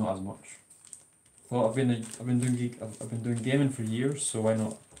 but just not as much. Well, I've been doing gaming for years, so why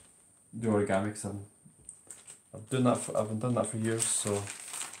not do origami? Cause I've been doing that for years, so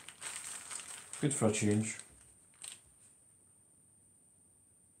good for a change.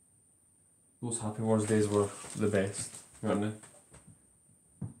 Those Happy Wars days were the best, weren't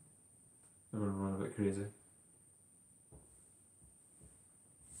they? Everyone ran a bit crazy.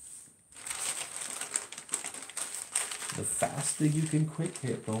 The faster you can quick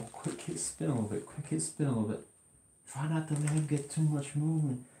hit, bro. Quick hit, spin a little bit. Quick hit, spin a little bit. Try not to let him get too much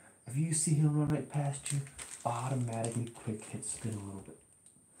movement. If you see him run right past you, automatically quick hit, spin a little bit.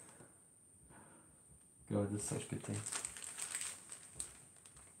 God, this is such good things.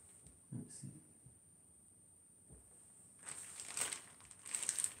 Let's see.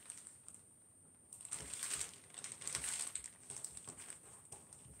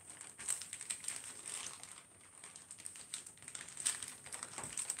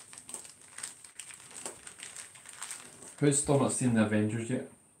 Who's still not seen the Avengers yet?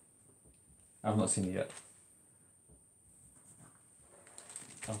 I've not seen it yet.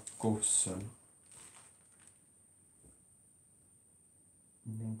 I'll go soon.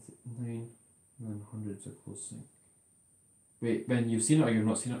 99 100's a close sync. Wait, Ben, you've seen it or you've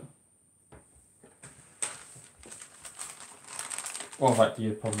not seen it? Oh, in fact,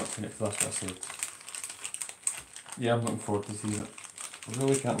 you've probably not seen it, so that's what I said. Yeah, I'm looking forward to seeing it. I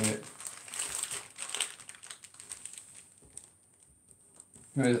really can't wait.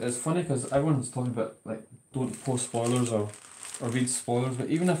 You know, it's funny because everyone's talking about, like, don't post spoilers or read spoilers, but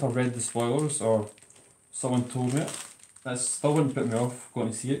even if I read the spoilers or someone told me it, that still wouldn't put me off going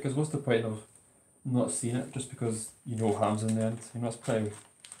to see it, because what's the point of not seeing it just because you know what happens in the end? You know,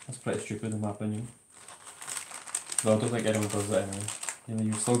 that's pretty stupid in my opinion. No, I don't think anyone does that anyway. You know,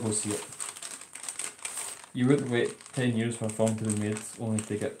 you still go see it. You wouldn't wait 10 years for a film to be made only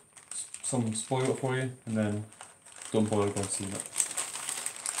to get someone spoil it for you and then don't bother going seeing it.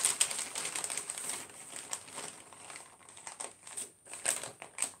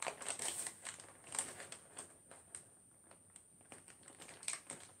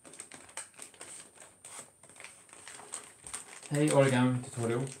 Hey Origami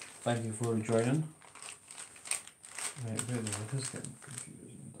Tutorial, thank you for joining. Right, wait, this is getting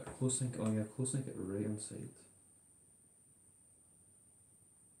confusing. That close link, oh yeah, close link it right inside.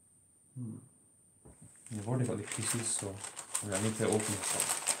 You've already got the creases, so I need to open this up.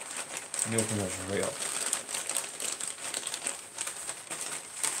 Let me open this right up.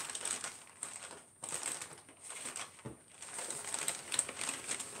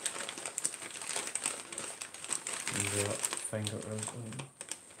 Finger out.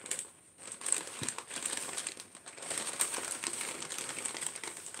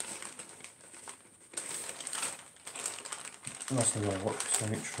 That's not going to work, so I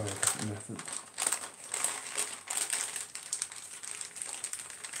need to try a different method.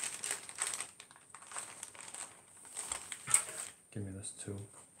 Give me this tool.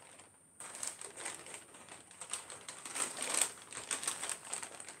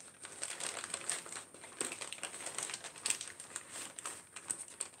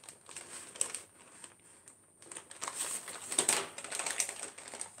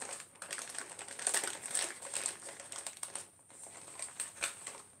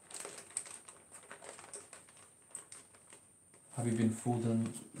 Have you been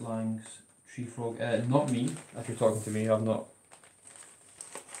folding Lang's tree frog? Not me, if you're talking to me, I've not.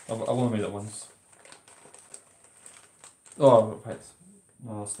 I've only made it once. Oh, right.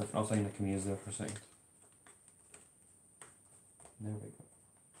 No, that's different. I was thinking the Kamiya's there for a second. There we go.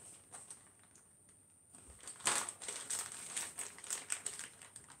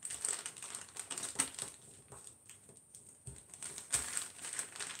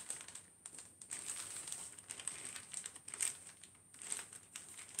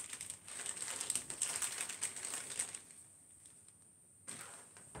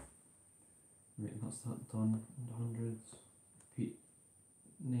 Right, that's that done. 100.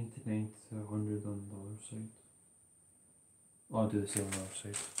 99 to 100 on the other side. I'll do the same on the other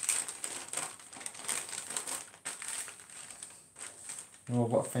side. You know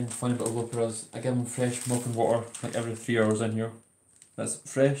what I find funny about a looper is I give him fresh milk and water like every 3 hours in here. That's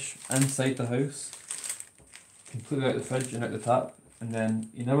fresh inside the house, completely out the fridge and out the tap, and then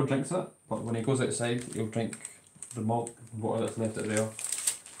he never drinks it, but when he goes outside he'll drink the milk and water that's left out there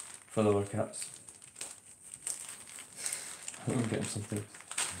for the other cats. I don't get him sometimes.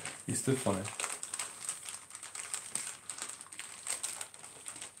 He's too funny.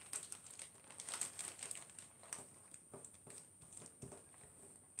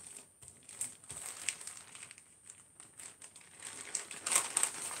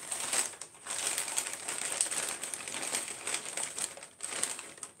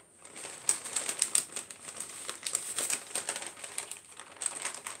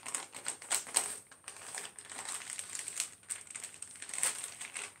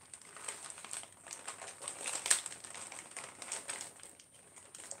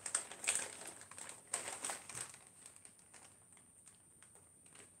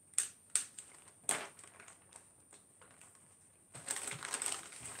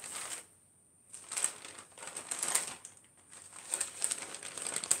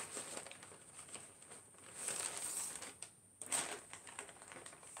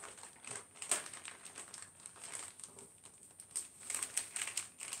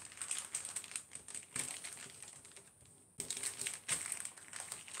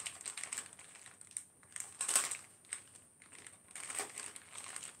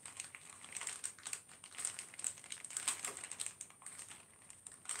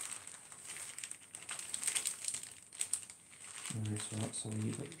 Alright, so that's a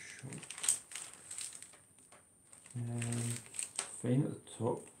wee bit short. Fine at the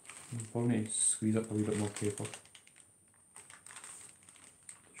top. You probably need to squeeze up a wee bit more paper.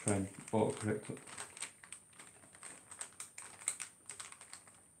 Try and auto correct it.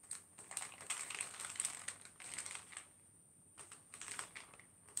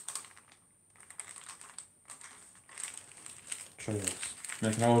 Try this. And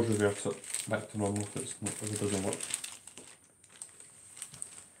I can always reverse it back to normal if it doesn't work.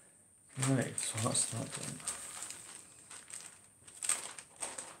 Right, so that's that done.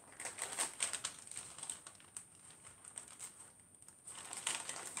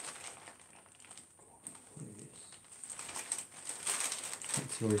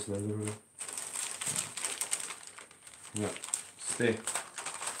 It's always leather really. Yeah, stay.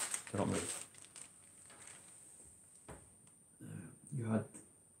 Do not move. You had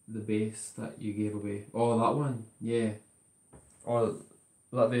the base that you gave away. Oh, that one? Yeah. Oh,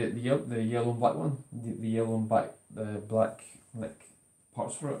 like the yellow and black one? The yellow and black like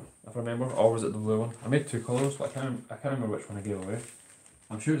parts for it, if I remember. Or was it the blue one? I made 2 colours, but I can't remember which one I gave away.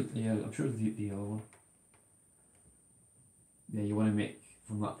 I'm sure it was the yellow one. Yeah, you want to make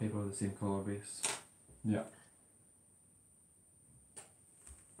from that paper the same colour base. Yeah.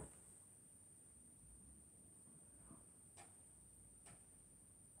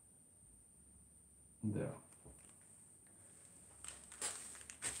 There.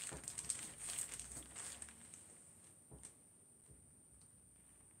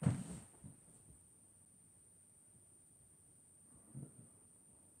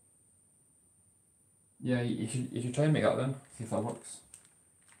 Yeah, you should try and make that then, see if that works.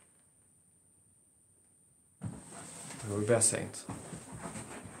 There will be a second.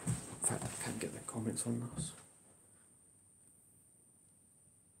 In fact, I can't get the comments on this.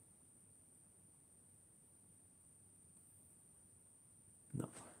 No.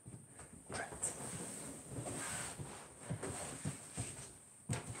 Right.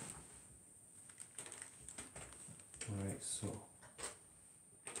 Alright, so.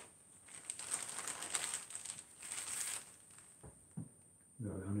 We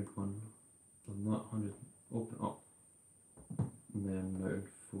got 101. Done that, 100. Open up. And then now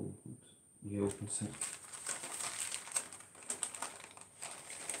fold. Yeah, open sync.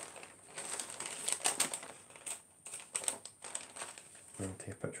 I'm going to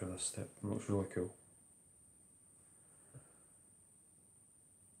take a picture of this step. It looks really cool.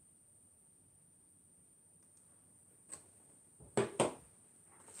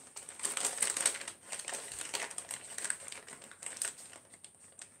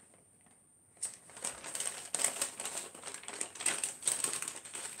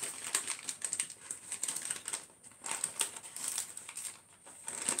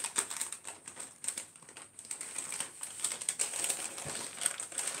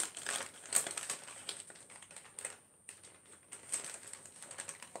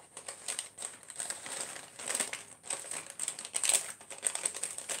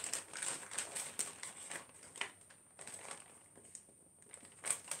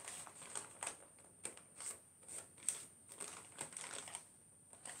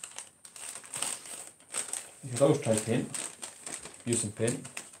 You could always try paint. Use some paint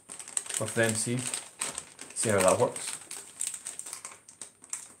with the MC. See how that works.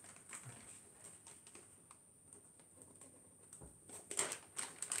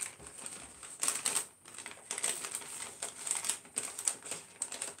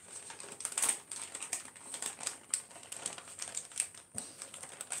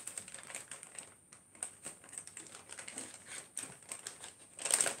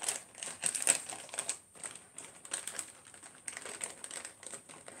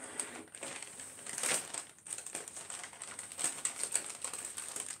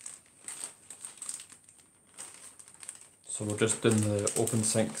 So we're just doing the open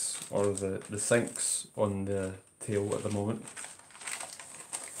sinks, or the sinks on the tail at the moment.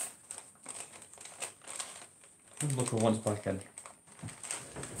 And look once back in.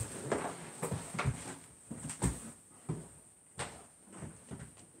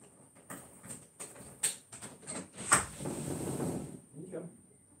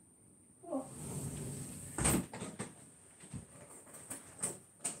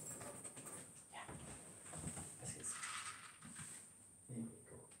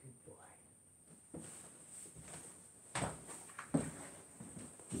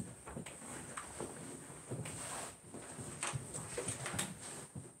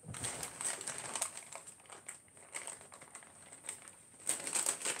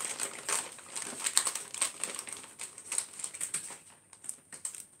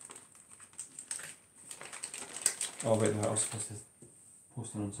 Oh wait, I was supposed to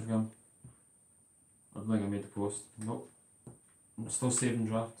post on Instagram. I don't think I made the post. Nope. I'm still saving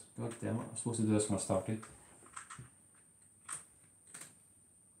draft. God damn it. I was supposed to do this when I started.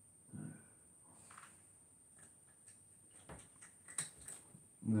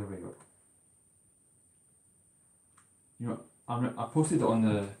 There we go. You know, I posted it on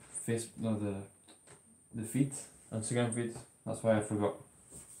the the feed, Instagram feed. That's why I forgot.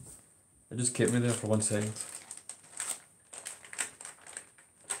 It just kept me there for 1 second.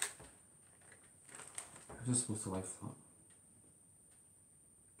 I'm just supposed to lie flat.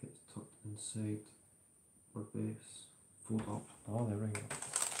 Get tucked inside or base. Fold up. Oh, there we go.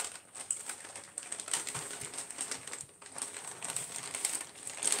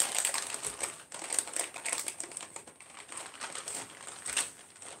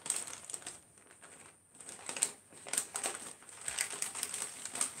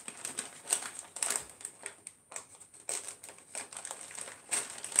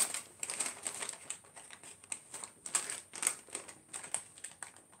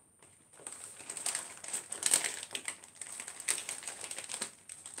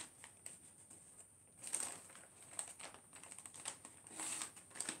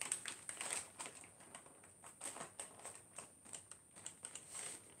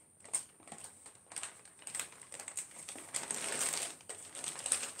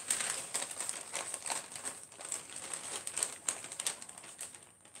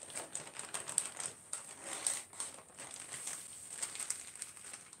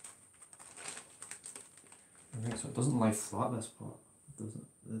 Okay, so it doesn't lie flat, this part.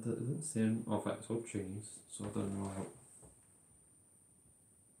 It doesn't say, oh, in fact, it's all Chinese, so I don't know how.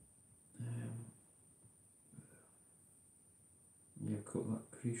 Yeah, got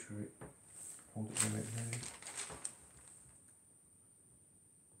that crease right. Hold it right now.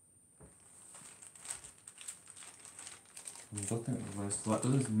 I don't think it lies flat.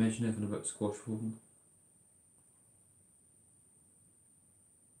 It doesn't mention anything about squash folding.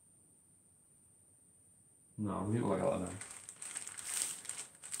 No, I'll leave it like that now.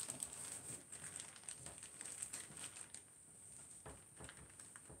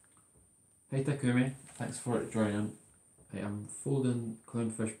 Hey Takumi, thanks for joining. I am folding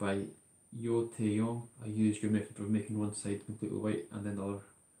clownfish by Yo Taeyong. I used your method of making one side completely white and then the other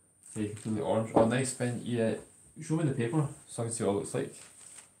side completely orange. Oh nice, Ben. Yeah, show me the paper so I can see what it looks like.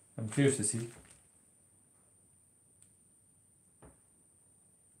 I'm curious to see.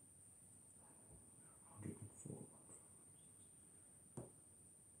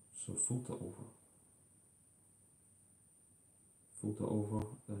 So fold it over. Fold it over,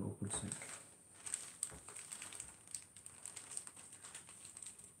 then open sink.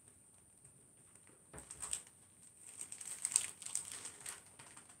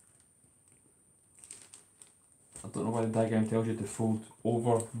 I don't know why the diagram tells you to fold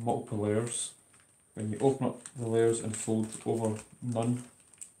over multiple layers. When you open up the layers and fold over none,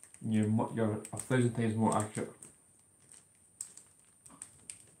 you're 1,000 times more accurate.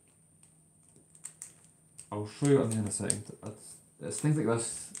 I'll show you what I mean in a second. It's things like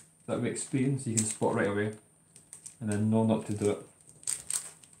this that we experience you can spot right away and then know not to do it.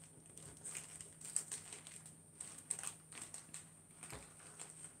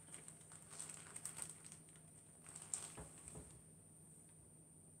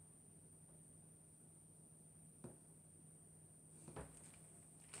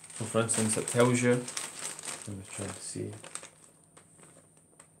 So for instance, it tells you, I'm just trying to see,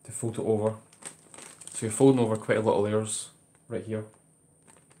 to fold it over. So you're folding over quite a lot of layers right here,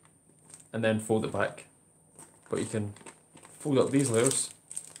 and then fold it back. But you can fold up these layers,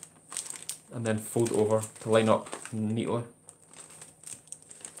 and then fold it over to line up neatly,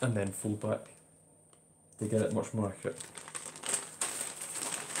 and then fold back to get it much more accurate.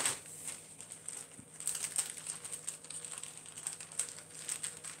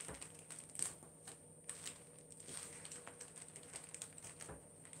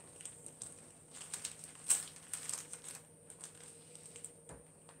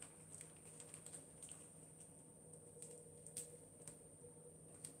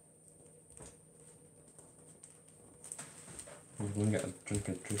 I'm going to get a drink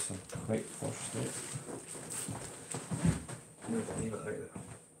of juice and quite first. Leave it right there.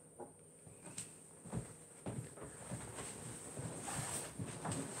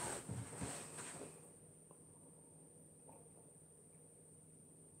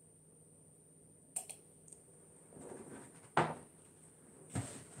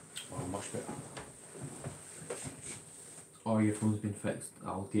 Oh, much better. Oh, your phone's been fixed.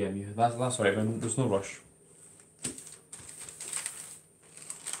 I'll DM you. That's alright, man. There's no rush.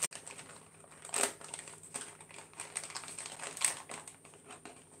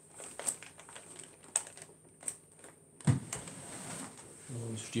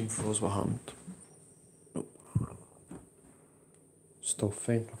 Oh, the stream froze. What happened? Nope. Still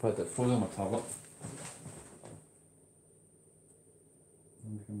fine. In fact, it froze on my tablet.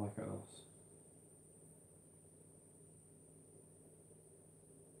 And we can look at this.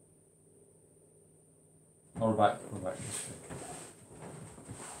 Oh, we're back. We're back.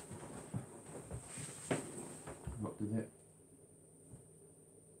 What did it?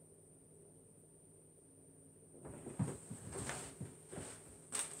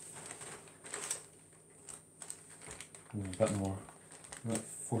 A bit more. About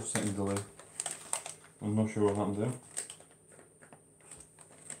 4-second delay. I'm not sure what happened there.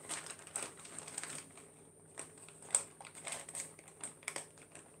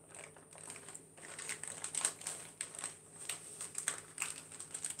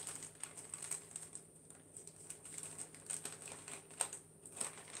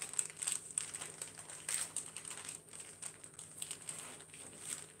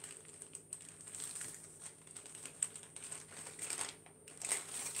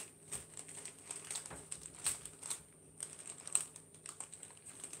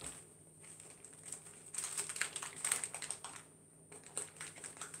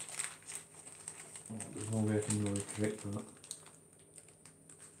 There's no way I can really correct that.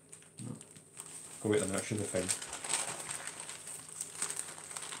 No. Go wait a minute, I should be fine.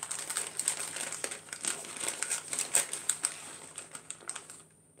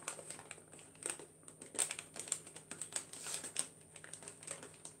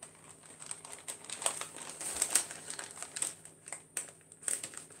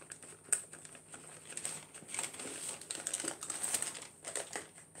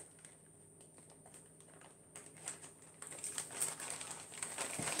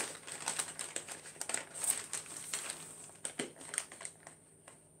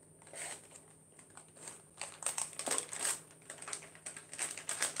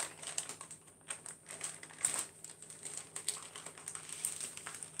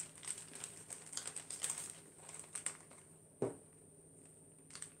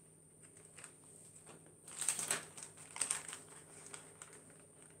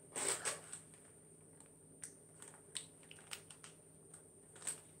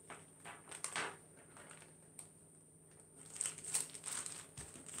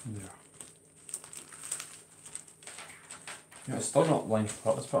 Yeah, it's still not line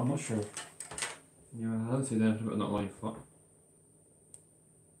flat, that's what I'm not sure. Yeah, I haven't said anything about not line flat.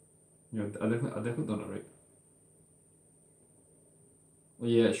 Yeah, I definitely done it right. Well,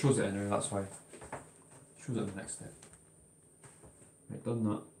 yeah, it shows it anyway, that's why. It shows it in the next step. Right, done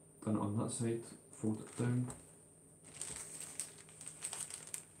that. Done it on that side. Fold it down.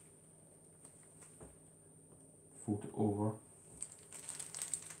 Fold it over.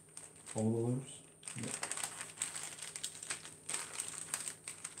 All the layers. Yep.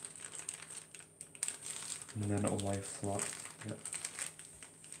 And then it'll lie flat. Yep.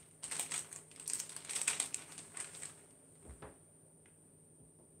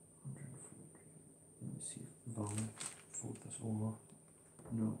 Let me see if value. Fold this over.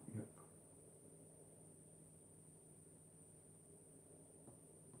 No, yep.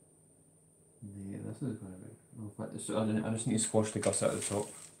 Yeah, this is going to be. No, in fact, I just need to squash the gusset at the top.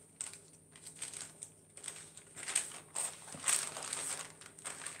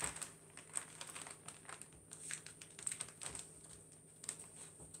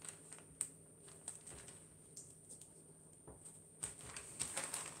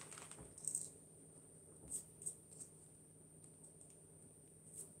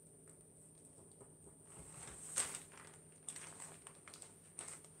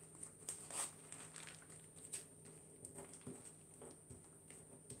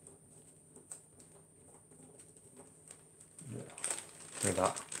 like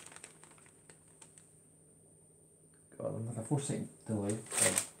that. Got them with a 4-second delay,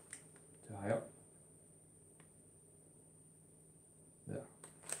 too high up. There.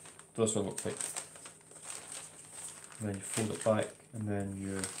 That's what it looks like. And then you fold it back, and then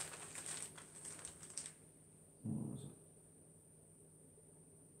you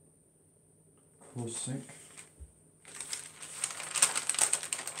close sync.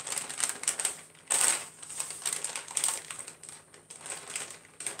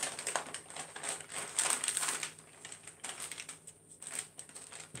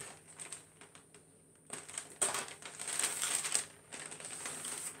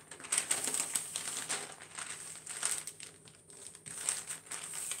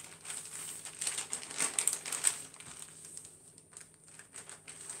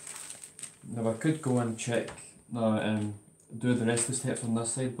 Now I could go and check, do the rest of the steps on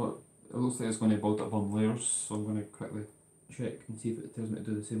this side, but it looks like it's going to build up on layers, so I'm going to quickly check and see if it tells me to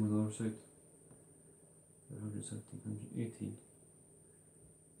do the same on the other side. 117, 118,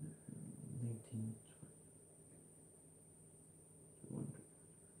 19, 20.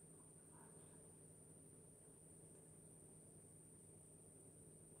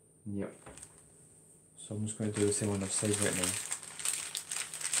 Yep. So I'm just going to do the same on this side right now.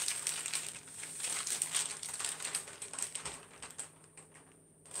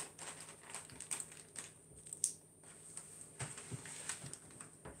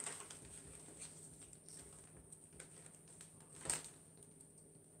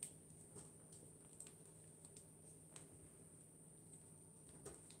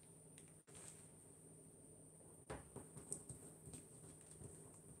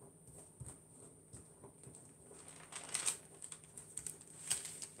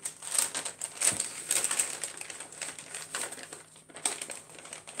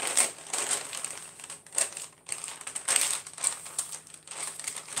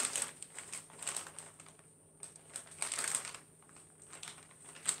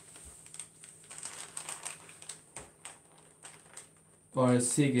 Alright,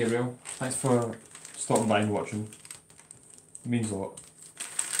 see you, Gabriel. Thanks for stopping by and watching. It means a lot.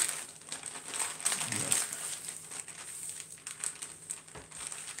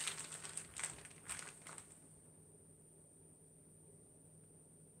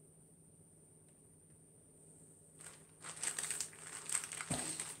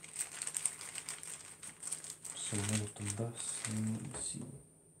 So now we've done this, and let's see.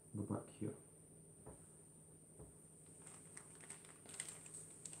 Go back here.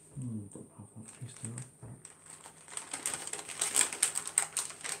 Don't have that piece there.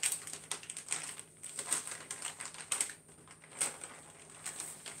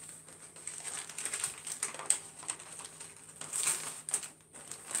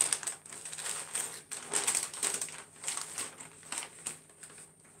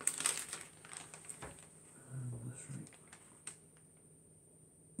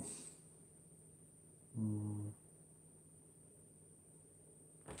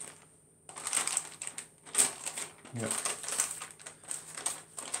 Yep.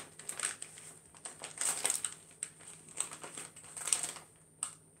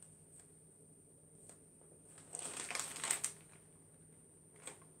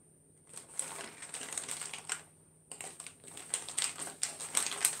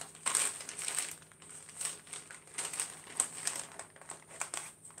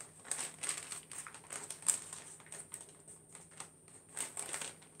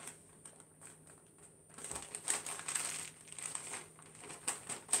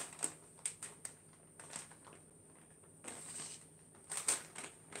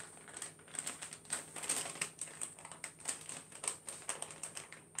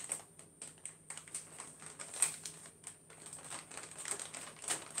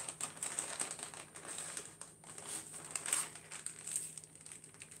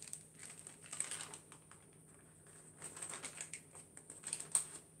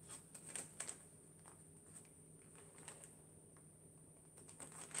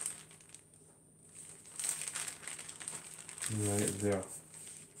 Right there.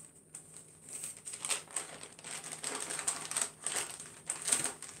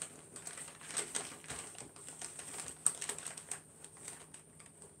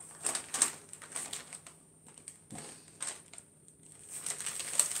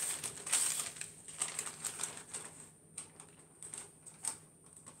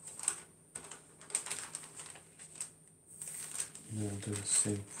 Now I'll do the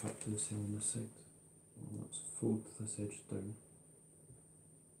same, flip to the same on this side. Let's fold this edge down.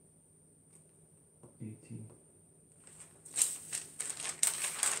 18.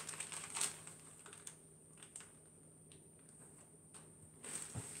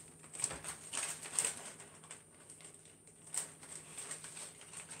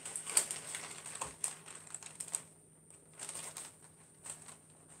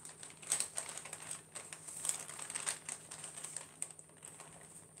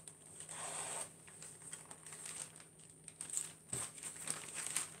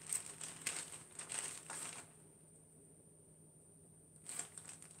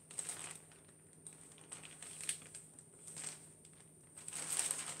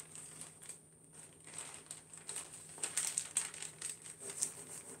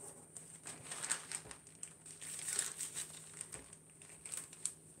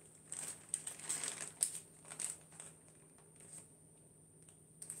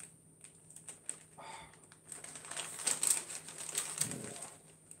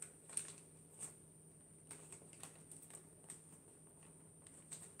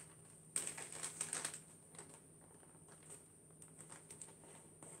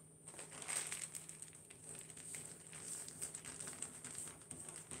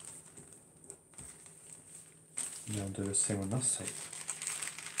 I'll do the same on this side.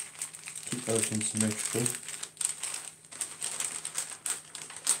 Keep everything symmetrical.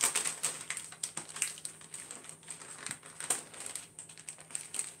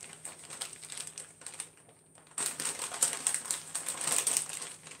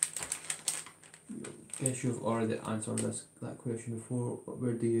 I guess you've already answered that question before, but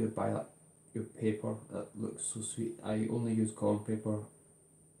where do you buy your paper that looks so sweet? I only use cotton paper,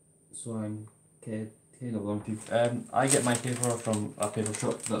 so I'm kind of limited. I get my paper from a paper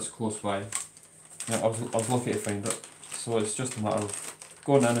shop that's close by. Yeah, I was lucky to find it, so it's just a matter of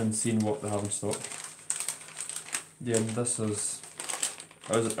going in and seeing what they have in stock. Yeah, and this is,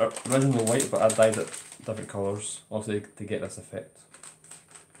 it was originally white, but I dyed it different colours, obviously to get this effect.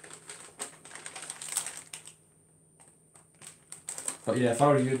 But yeah, if I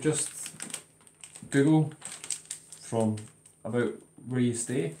were you, just Google from about where you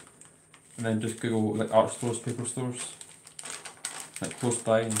stay, and then just Google like art stores, paper stores, like close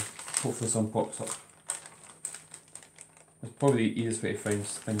by, and hopefully some pops up. It's probably the easiest way to find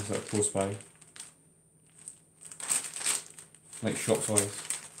things that are close by, like shops wise.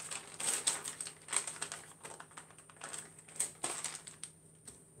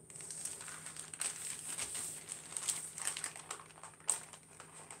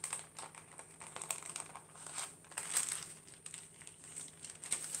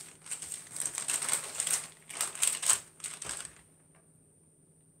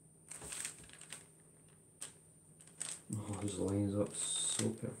 Oh, this lines up so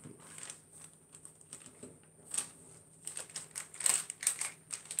perfect.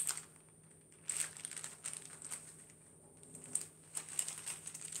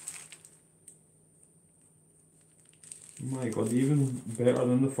 My god, even better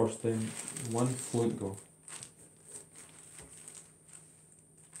than the first time. One fluent go.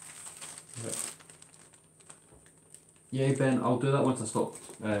 Yeah, Ben, I'll do that once I stop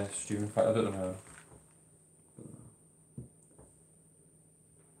Streaming. In fact, I don't know.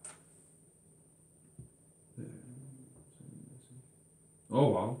 Oh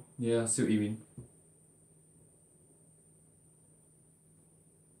wow, yeah, I see what you mean.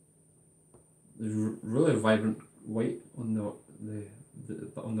 There's really vibrant white on the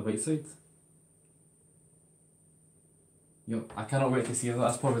on the right side. Yep, I cannot wait to see that.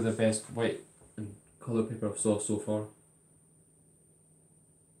 That's probably the best white and colour paper I've saw so far.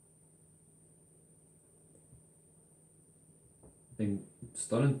 And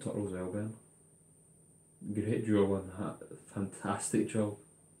stunning turtle as well, Ben. Great job on that. Fantastic job.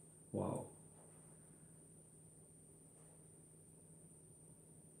 Wow.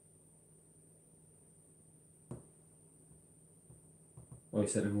 Oh, he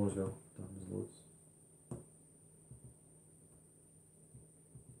sent me more as well. Damn, there's loads.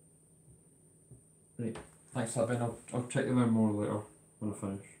 Right, thanks for that, Ben. I'll check them out more later when I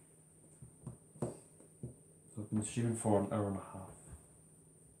finish. So I've been streaming for an hour and a half.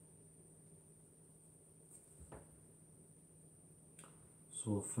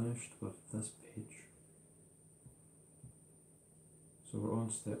 So finished with this page. So we're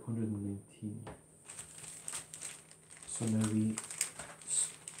on step 119. So now we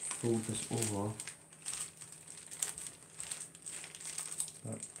fold this over.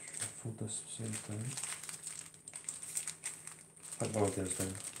 Fold this side down. Put all this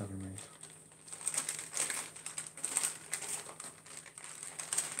down, never mind.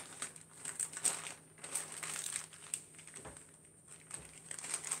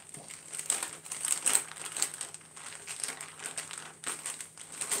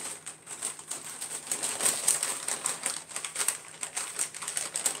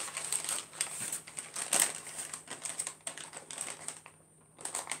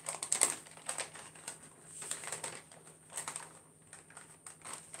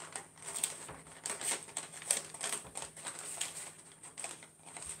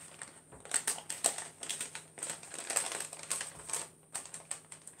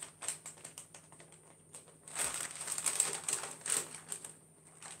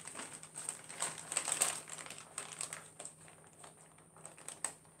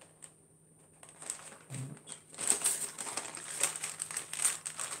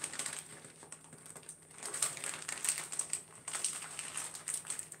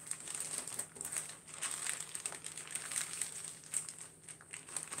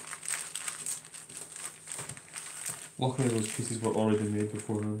 Luckily those pieces were already made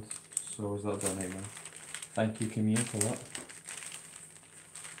beforehand, so was that a bit nightmare. Thank you Kamiya for that.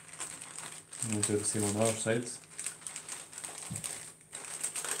 I'm going to do the same on the other side.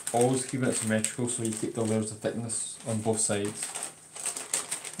 Always keep it symmetrical so you keep the layers of thickness on both sides.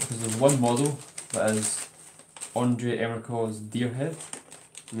 Because there's one model that is Andre Emmerco's Deer Head,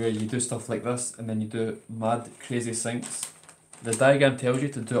 where you do stuff like this and then you do mad crazy sinks. The diagram tells you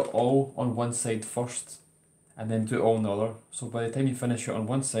to do it all on one side first and then do it all on the other. So by the time you finish it on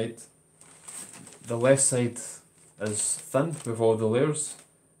one side, the left side is thin with all the layers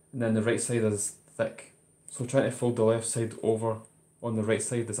and then the right side is thick. So trying to fold the left side over on the right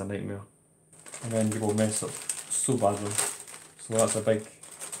side is a nightmare. And then you will mess up so badly. So that's a big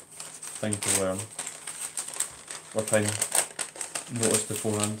thing to learn. Or try and notice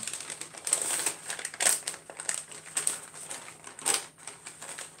beforehand.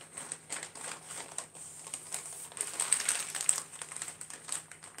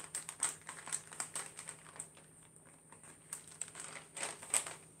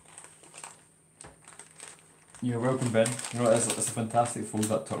 You're welcome, Ben. You know, it's a fantastic fold,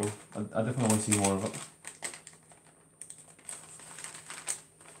 that turtle. I definitely want to see more of it.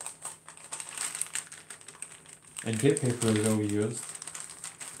 And gate paper is well used.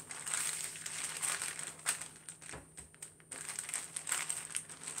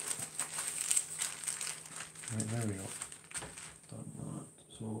 Right, there we go. Done that.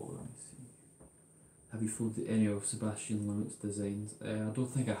 So, let me see. Have you folded any of Sebastian Limit's designs? I don't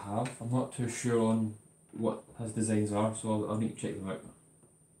think I have. I'm not too sure on what his designs are, so I'll need to check them out.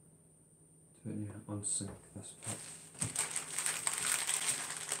 Do it here, unsync this part.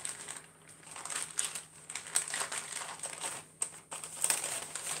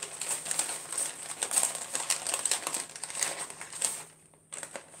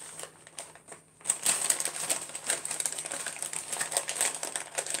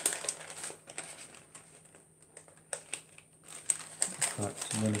 Right,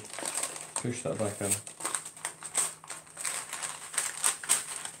 so I'm going to push that back in.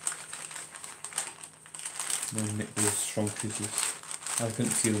 And then make those strong pieces. I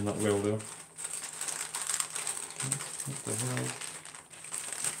couldn't see them that well there. What the hell?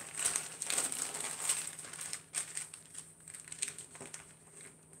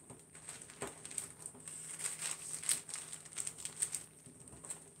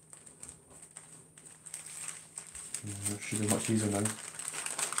 That should be much easier now.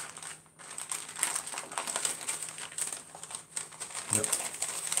 Yep.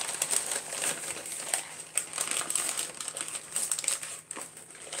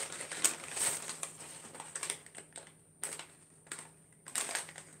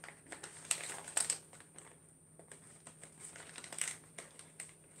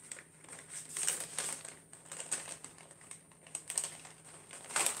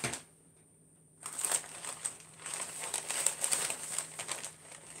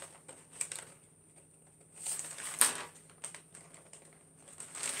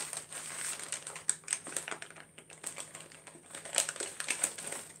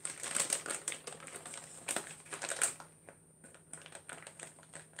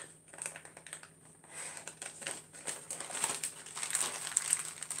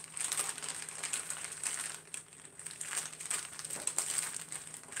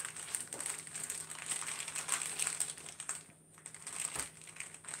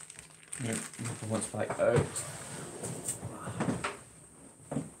 Yep, nothing wants back out.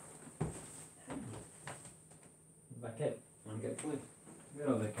 Back in and get played. Where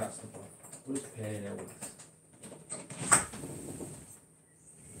are the cats to play? Where's Penny Ellis?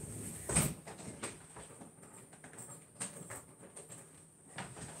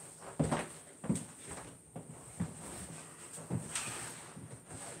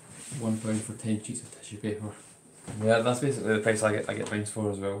 £1 for 10 sheets of tissue paper. Yeah, that's basically the price I get mine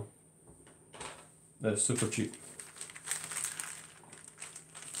for as well. That's super cheap.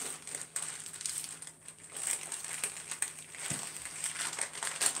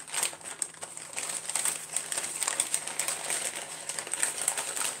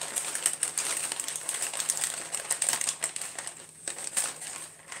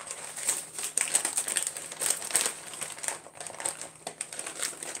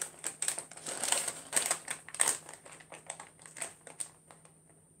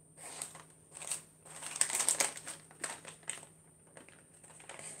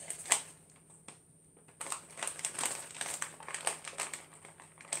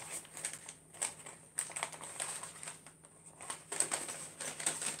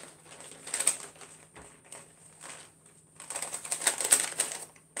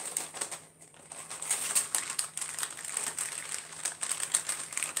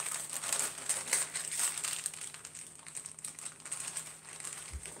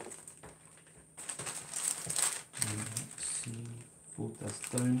 Fold this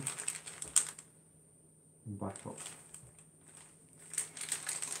down and back up.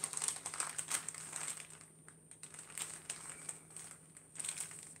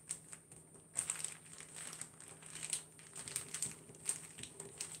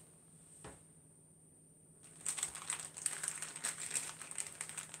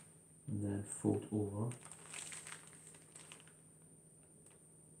 fold over.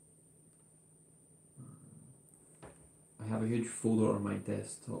 I have a huge folder on my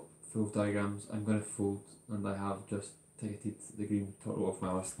desktop full of diagrams I'm going to fold, and I have just ticketed the green turtle off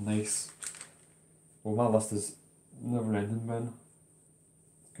my list. Nice. Well, my list is never ending, man.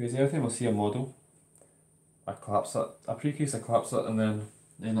 Crazy, every time I see a model, I collapse it. I pre-case, I collapse it, and then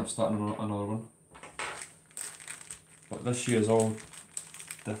end up starting another one. But this year is all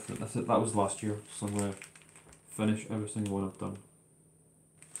different. That was last year, so I'm going to finish every single one I've done.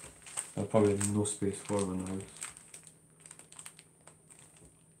 There's probably no space for them in the house.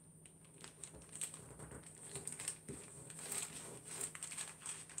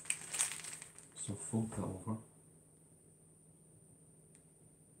 So fold that over.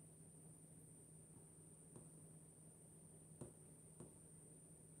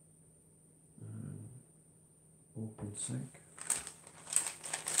 And open sink.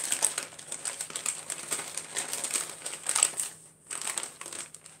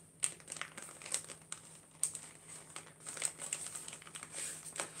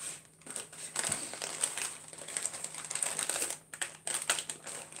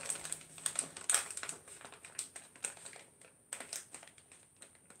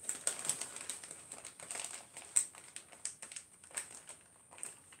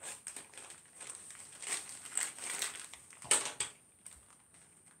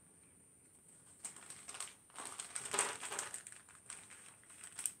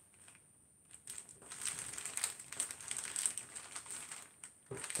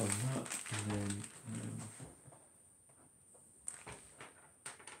 Done that, and then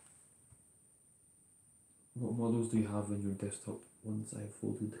what models do you have on your desktop? Once I've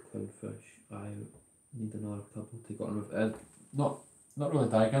folded the clownfish, I need another couple to get on with. Not really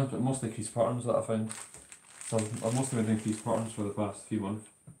diagrams, but mostly crease patterns that I found. So I've mostly been doing crease patterns for the past few months,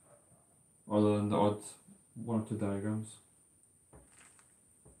 other than the odd one or two diagrams.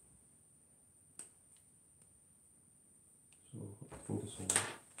 So fold this over.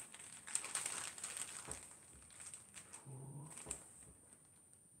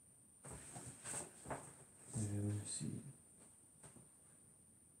 Let me see.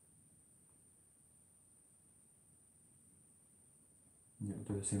 Yeah,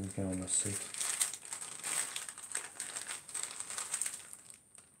 do the same again on this side.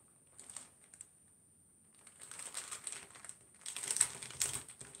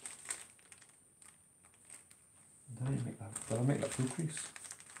 Did I make that? Did I make that full crease?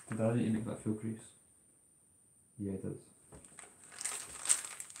 Did I need to make that full crease? Yeah, it does.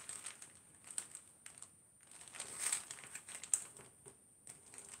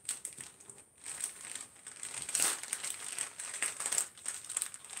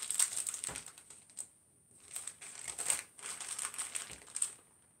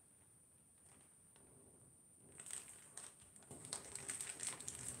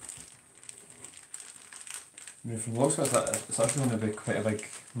 I mean, from the looks of it, it's actually going to be quite a big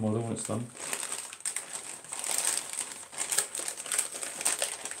model when it's done.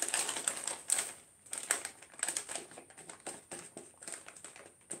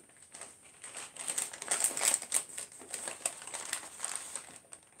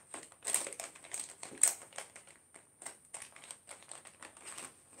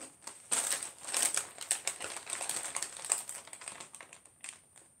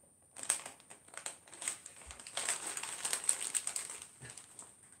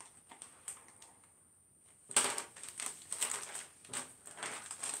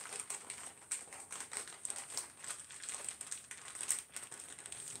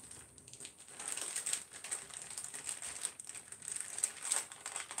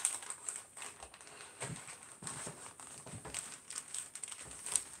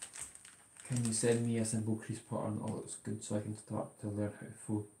 Can you send me a simple crease pattern that looks good so I can start to learn how to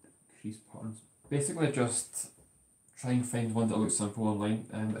fold crease patterns? Basically just try and find one that looks simple online.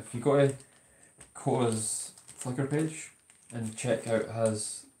 If you go to Kota's FLICKR page and check out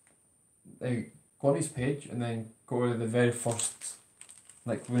his, go on his page and then go to the very first,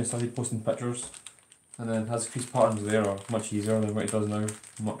 like when he started posting pictures, and then his crease patterns there are much easier than what he does now,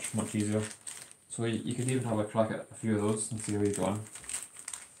 much easier. So you could even have a crack at a few of those and see how you go on.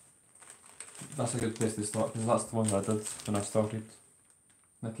 That's a good place to start because that's the ones I did when I started.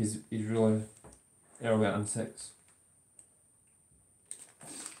 Like he's really early at insects.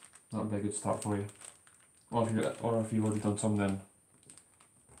 That'd be a good start for you. Or if you've already done some, then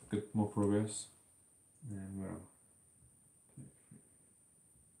good, more progress. And where?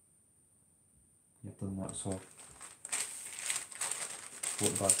 You've done that, so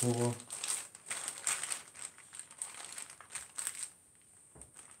flip back over.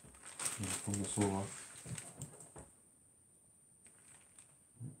 from the solar.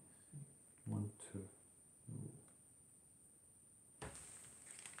 1, 2.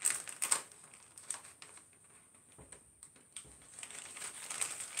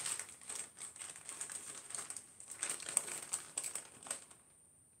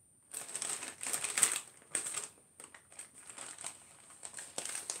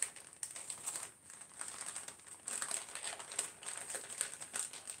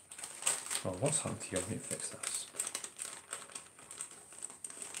 Oh, what's happened here? I need to fix this.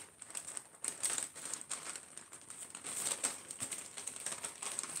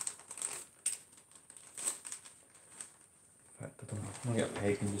 In fact, I don't know. I'm gonna get a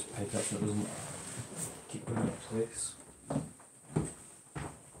peg and just peg that so it doesn't keep going out of place.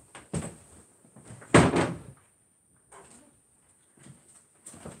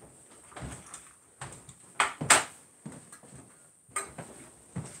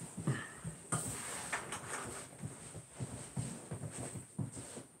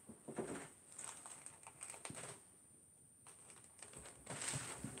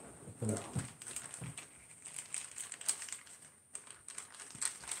 There.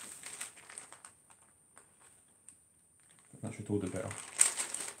 That should hold it better.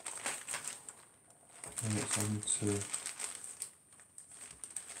 And it's on to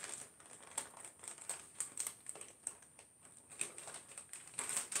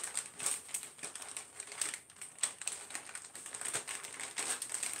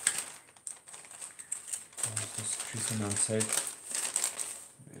this crease on the inside.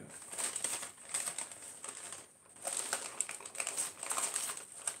 Yeah.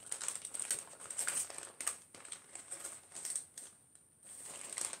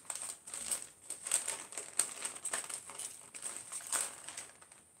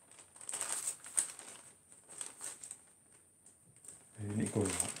 You need to go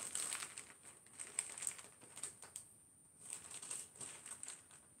with that.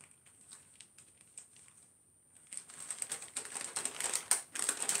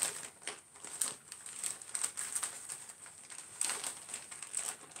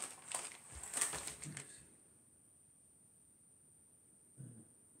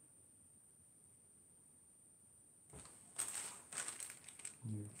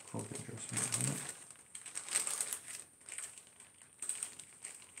 Probably adjustment on it.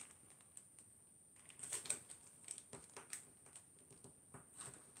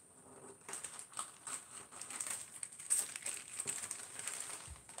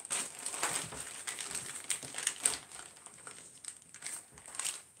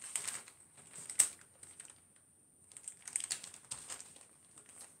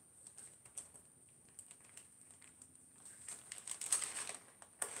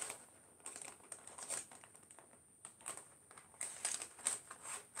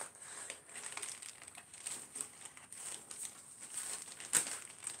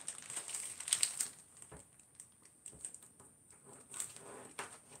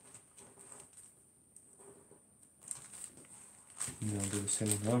 And I'll do the same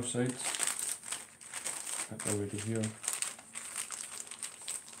on the other side. That's already here.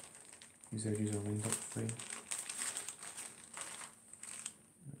 These edges are lined up fine.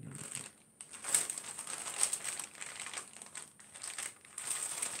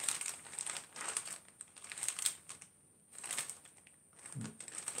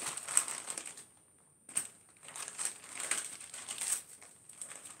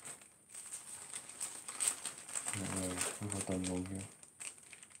 What have I done wrong here?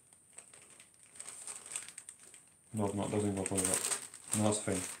 No, I've not, doesn't go like that. No, that's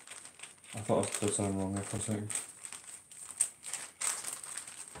fine. I thought I did something wrong there for a second.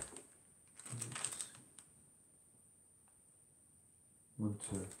 One,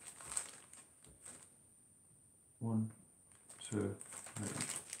 two. 1, 2, right.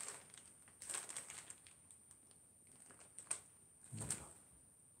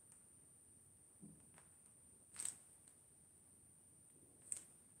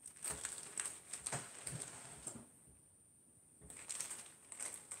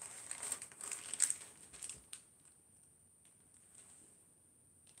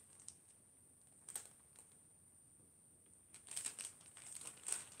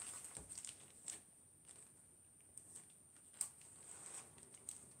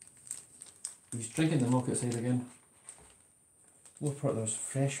 He's drinking the milk outside again. Look at there's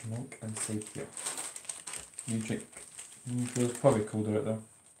fresh milk inside here. You drink. It's probably colder out there.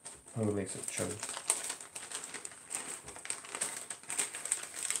 Probably makes it chill.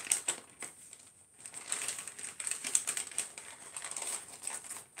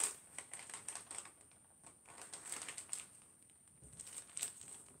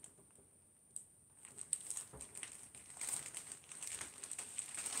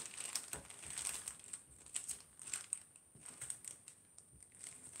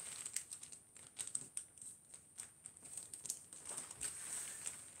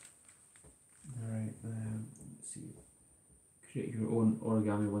 create your own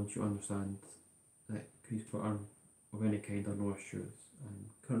origami once you understand that crease pattern of any kind are no issues. I'm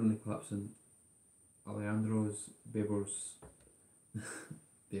currently collapsing Alejandro's Beber's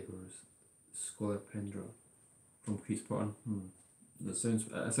Scolopendra from crease pattern. It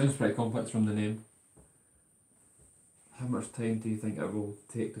sounds pretty complex from the name. How much time do you think it will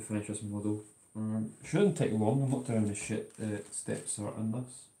take to finish this model? It shouldn't take long. I'm not doing the shit steps are in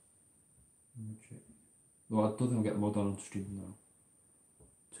this. Let me check. Well, I don't think I'll get them all done on stream now.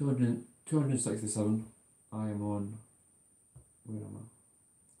 267. I am on. Where am I?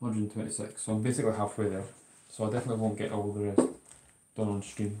 126. So I'm basically halfway there. So I definitely won't get all the rest done on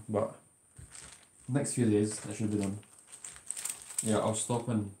stream. But next few days, it should be done. Yeah, I'll stop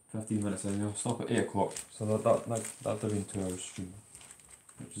in 15 minutes anyway. I'll stop at 8 o'clock. So that'll be 2 hours stream,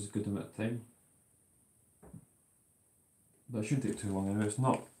 which is a good amount of time. But it shouldn't take too long anyway. It's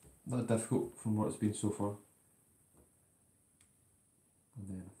not that difficult from what it's been so far. And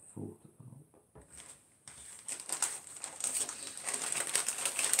then fold it up.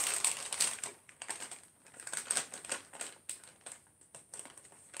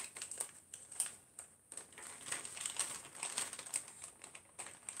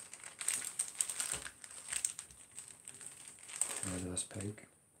 Rid of this peg. In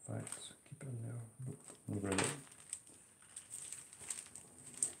fact, keep it in there. Nope, rid of it.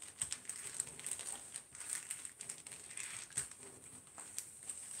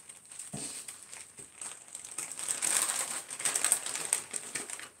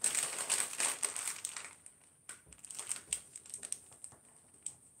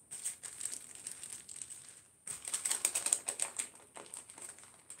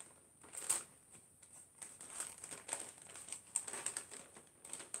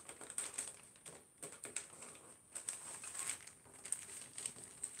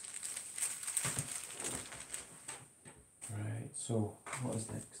 So, what is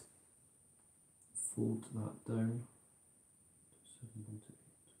next? Fold that down. 7 to 8.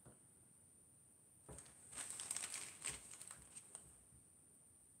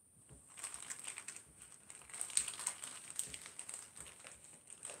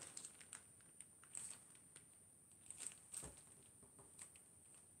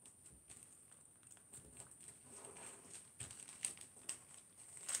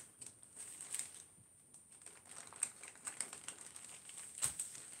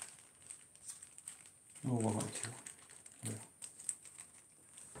 Oh, 112. Yeah.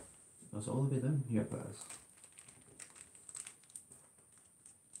 That's all the way down. Yep, it is.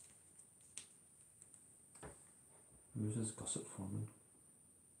 Where's this gusset forming?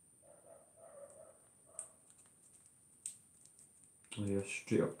 Oh yeah,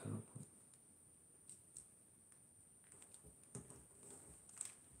 straight up to that point.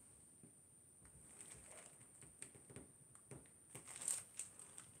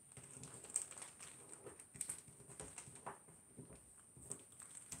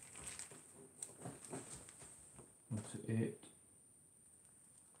 To 8.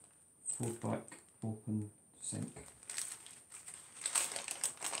 Fold back, open, sink.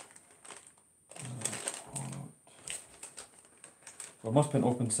 Well, I must put an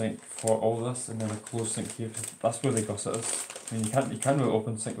open sink for all this and then a closed sink here. That's where the gusset is. I mean, you can't really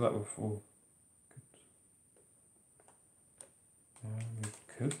open sink that with. Oh, good. We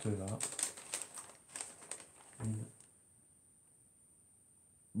could do that.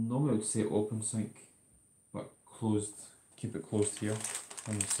 Normally I would say open sink, but closed. Keep it closed here.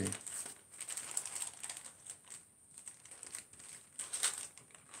 Let me see.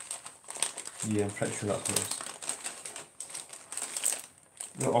 Yeah, I'm pretty sure that's what it is.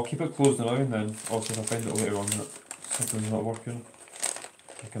 Well, I'll keep it closed now and then also if I find it later on that something's not working,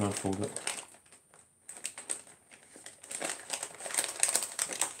 I can unfold it.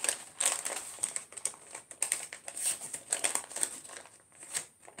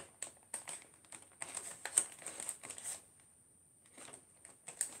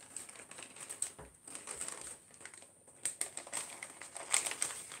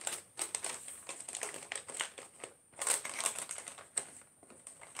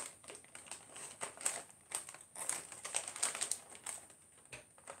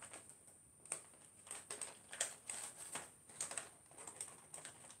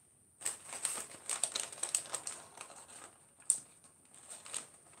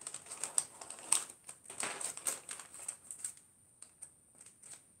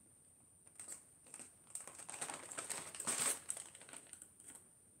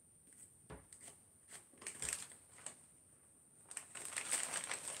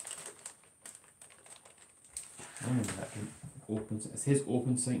 It says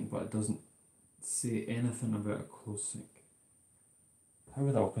open sink, but it doesn't say anything about a closed sink. How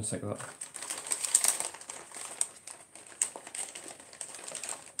would I open sync that?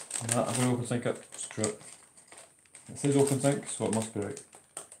 Nah, I'm going to open sync it. Screw it. It says open sync, so it must be right.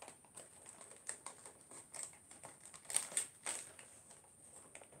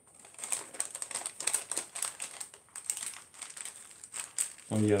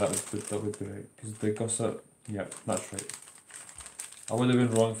 Oh yeah, that would be right. Because the gusset, yeah, that's right. I would have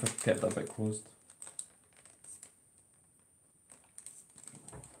been wrong if I kept that bit closed.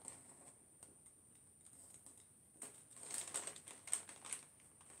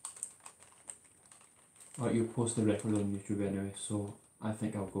 Right, you post the record on YouTube anyway, so I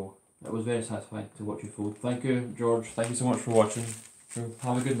think I'll go. It was very satisfying to watch you fold. Thank you, George. Thank you so much for watching.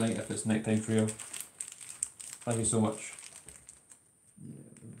 Have a good night if it's night time for you. Thank you so much. Yeah,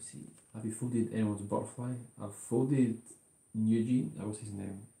 let me see. Have you folded anyone's butterfly? I've folded Eugene, that was his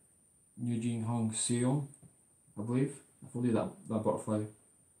name. Eugene Hong Seong, I believe. I folded that butterfly.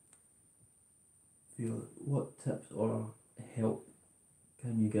 Feel what tips or help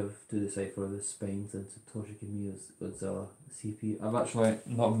can you give to decipher the spines in Satoshi Kamiya's Godzilla CP? I've actually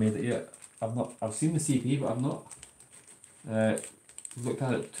not made it yet. I've seen the CP, but I've not looked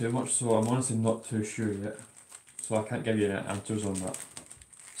at it too much, so I'm honestly not too sure yet. So I can't give you any answers on that.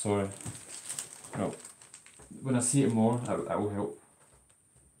 Sorry. No. When I see it more, that will help.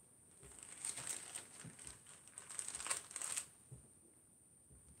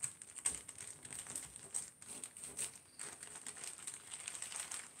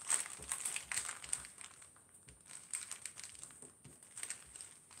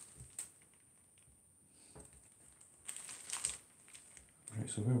 Right,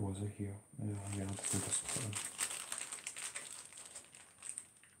 so where was I here? Yeah, I'll just do this one.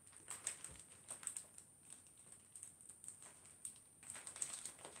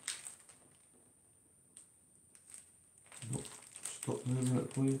 Nope. Stop moving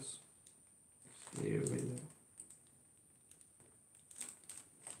it, please. Stay right there.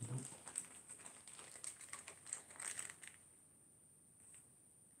 Nope.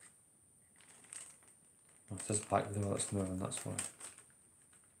 Oh, it's just back there that's moving, that's why.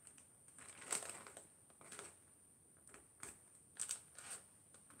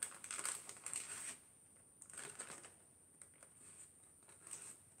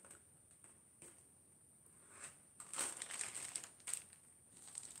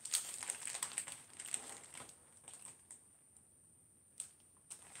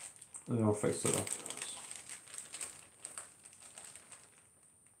 And I'll fix it afterwards.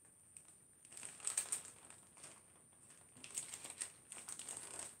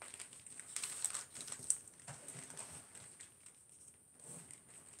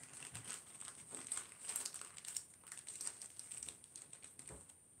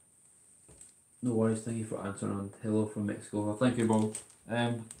 No worries, thank you for answering, and hello from Mexico. Well, thank you, Bob.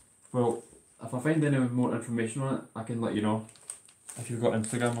 Well, if I find any more information on it, I can let you know. If you've got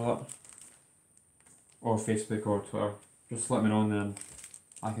Instagram or that, or Facebook or Twitter, just let me know and then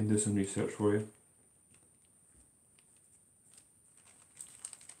I can do some research for you.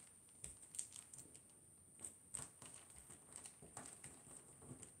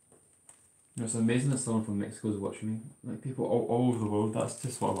 You know, it's amazing that someone from Mexico is watching me. Like, people all over the world, that's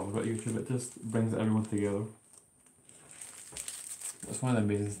just what I love about YouTube. It just brings everyone together. It's one of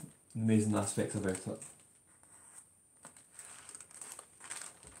the amazing aspects about it.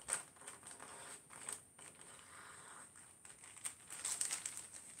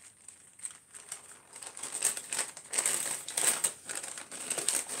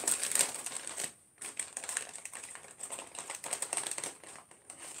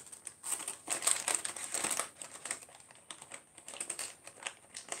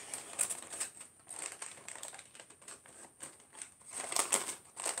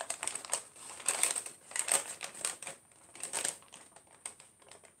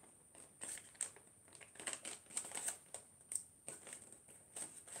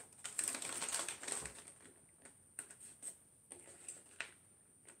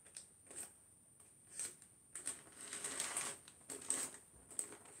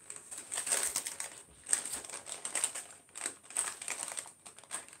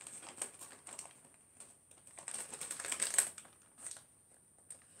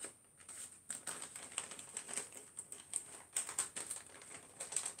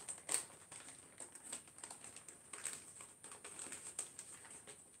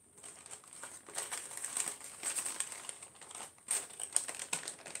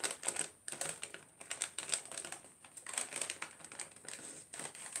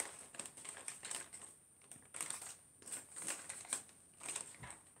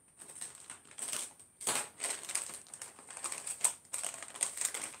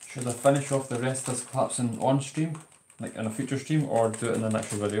 Should I finish off the rest of this collapsing on stream, like in a future stream, or do it in an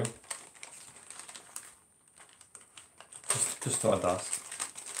actual video? Just thought I'd ask.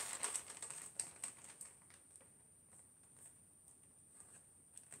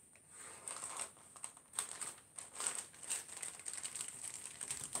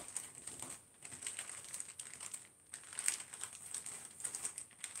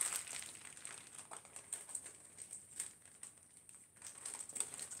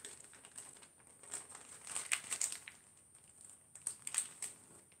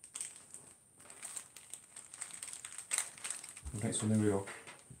 Right, so there we go.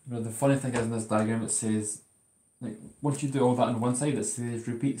 But the funny thing is, in this diagram it says, like, once you do all that on one side, it says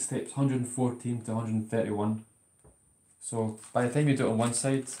repeat steps 114 to 131. So by the time you do it on one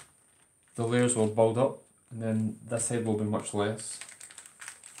side, the layers will build up, and then this side will be much less.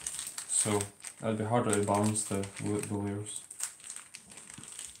 So it'll be harder to balance the layers.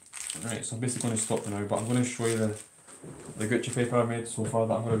 Right, so I'm basically going to stop now, but I'm going to show you the Gucci paper I made so far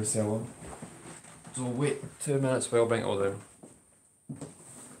that I'm going to be selling. So wait 2 minutes while I bring it all down.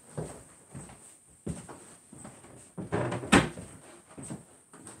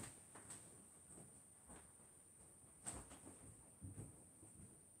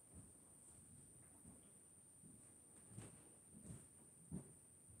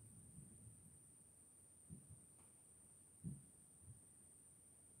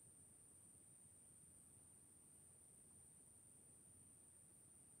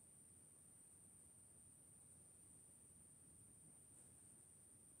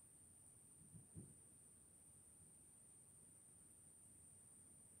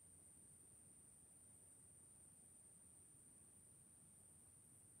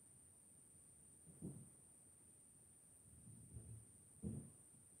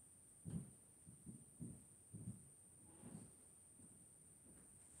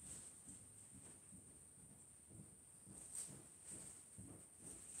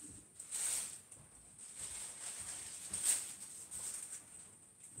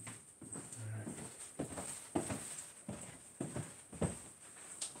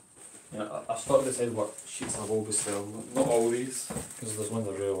 Yeah, I've started to decide what sheets I will be selling. Not all these, because there's ones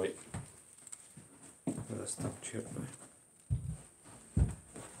I really like. Look at this stuff cheap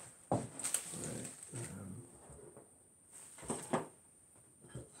now.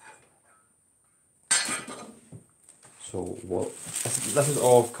 So what? This is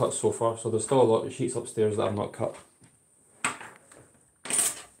all I've cut so far. So there's still a lot of sheets upstairs that I've not cut.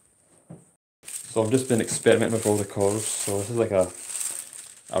 So I've just been experimenting with all the colours. So this is like a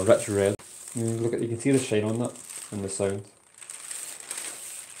rich red. Look at, you can see the shine on that and the sound.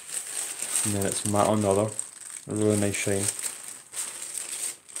 And then it's matte on the other. A really nice shine.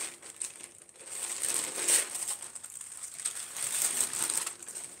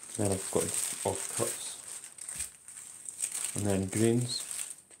 Then I've got off cuts. And then greens.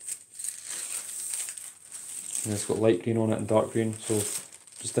 And it's got light green on it and dark green. So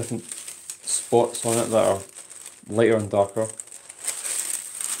just different spots on it that are lighter and darker.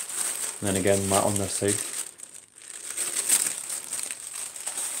 And then again matte on this side.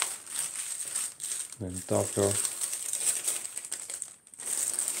 And then darker.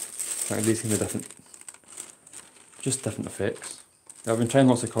 These can be different, just different effects. I've been trying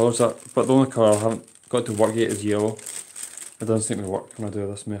lots of colours, but the only colour I haven't got to work yet is yellow. It doesn't seem to work when I do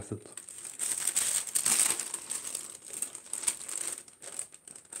this method.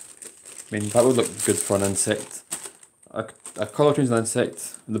 I mean, that would look good for an insect. A colour change an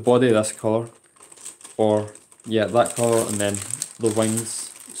insect, the body of this colour, or yeah, that colour, and then the wings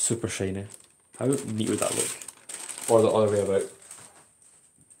super shiny. How neat would that look? Or the other way about.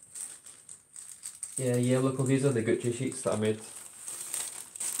 Yeah, look, these are the Gucci sheets that I made.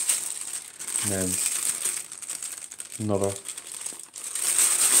 And then another.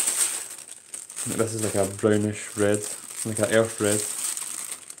 This is like a brownish red, like an earth red.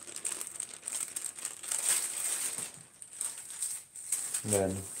 And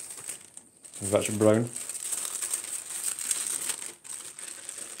then rich brown.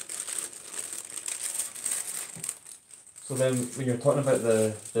 So then when you're talking about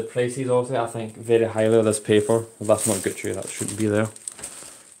the prices, obviously I think very highly of this paper. Well, that's not Gucci, that shouldn't be there.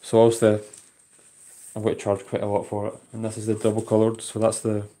 So obviously I've got to charge quite a lot for it. And this is the double coloured, so that's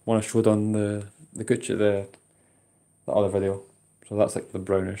the one I showed on the Gucci, the other video. So that's like the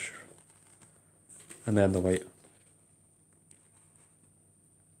brownish. And then the white.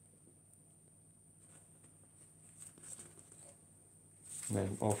 And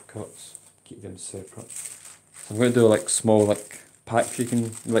then offcuts, keep them separate. So I'm going to do like small packs you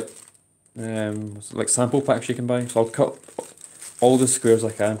can like sample packs you can buy. So I'll cut all the squares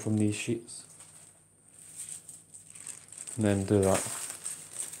I can from these sheets. And then do that.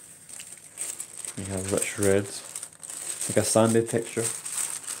 You have rich reds, like a sandy texture,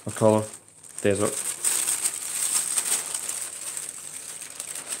 a colour, desert.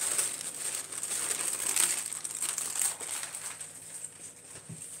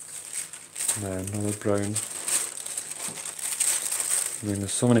 And then another brown. I mean,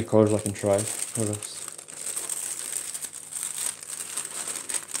 there's so many colours I can try for this.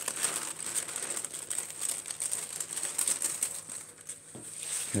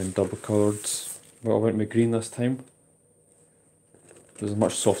 And then double coloured, but I went with green this time. It was a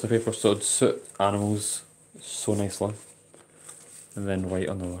much softer paper, so it would suit animals so nicely. And then white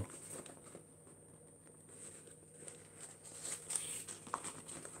on the other.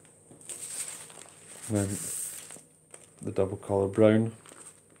 And then the double colour brown.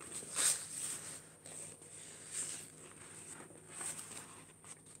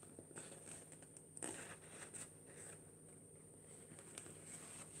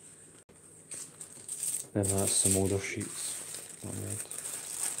 Then that's some older sheets that I made.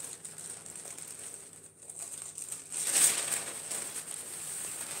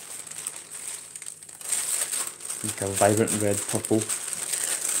 Like a vibrant red purple.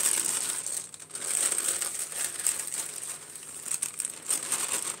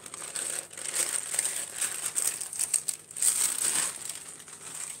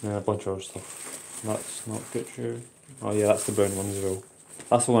 And a bunch of other stuff. That's not good sure. Oh yeah, that's the brown one as well.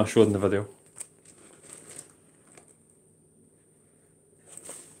 That's the one I showed in the video.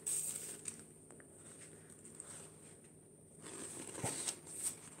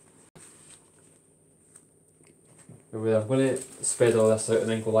 Anyway, I'm going to spread all this out and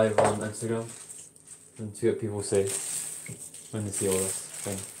then go live on Instagram and see what people say when they see all this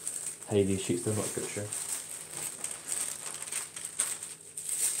thing. Hide these sheets, they're not good sure.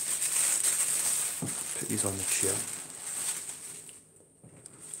 Put these on the chair.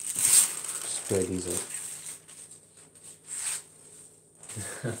 Spread these out.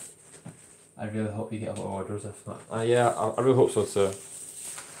 I really hope you get a lot of orders, if not. Yeah, I really hope so too.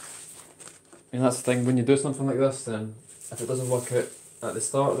 And that's the thing, when you do something like this, then if it doesn't work out at the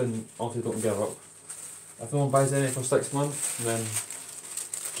start, then obviously don't give up. If no one buys any for 6 months, then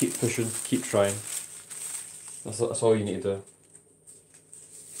keep pushing, keep trying. That's all you need to do.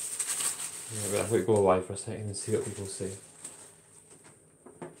 Yeah, but I'm going to go live for a second and see what people say.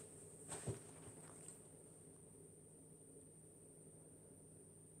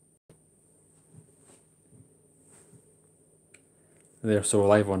 There, so we're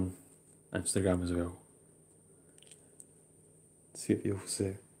live on Instagram as well. See what people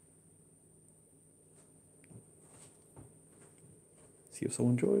say. See if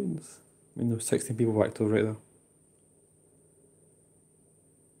someone joins. I mean, there's 16 people active right there.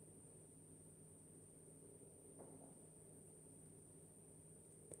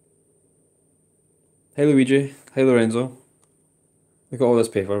 Hey Luigi, hey Lorenzo. Look at all this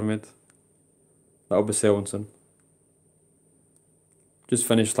paper I've made. That'll be selling soon. Just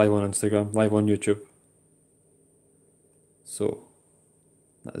finished live on Instagram, live on YouTube. So,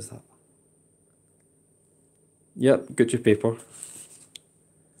 that is that. Yep, Gucci paper.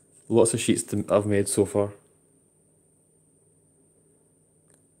 Lots of sheets I've made so far.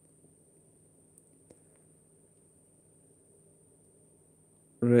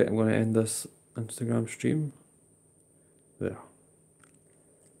 Right, I'm going to end this Instagram stream. There.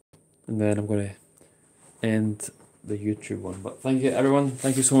 And then I'm going to end the YouTube one. But thank you everyone.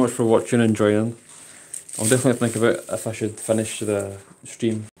 Thank you so much for watching and joining. I'll definitely think about if I should finish the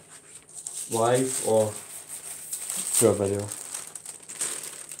stream live or through a video.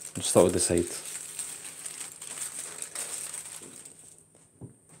 Just thought I'd decide.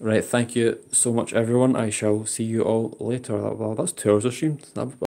 Right, thank you so much everyone. I shall see you all later. Well, that's 2 hours of stream.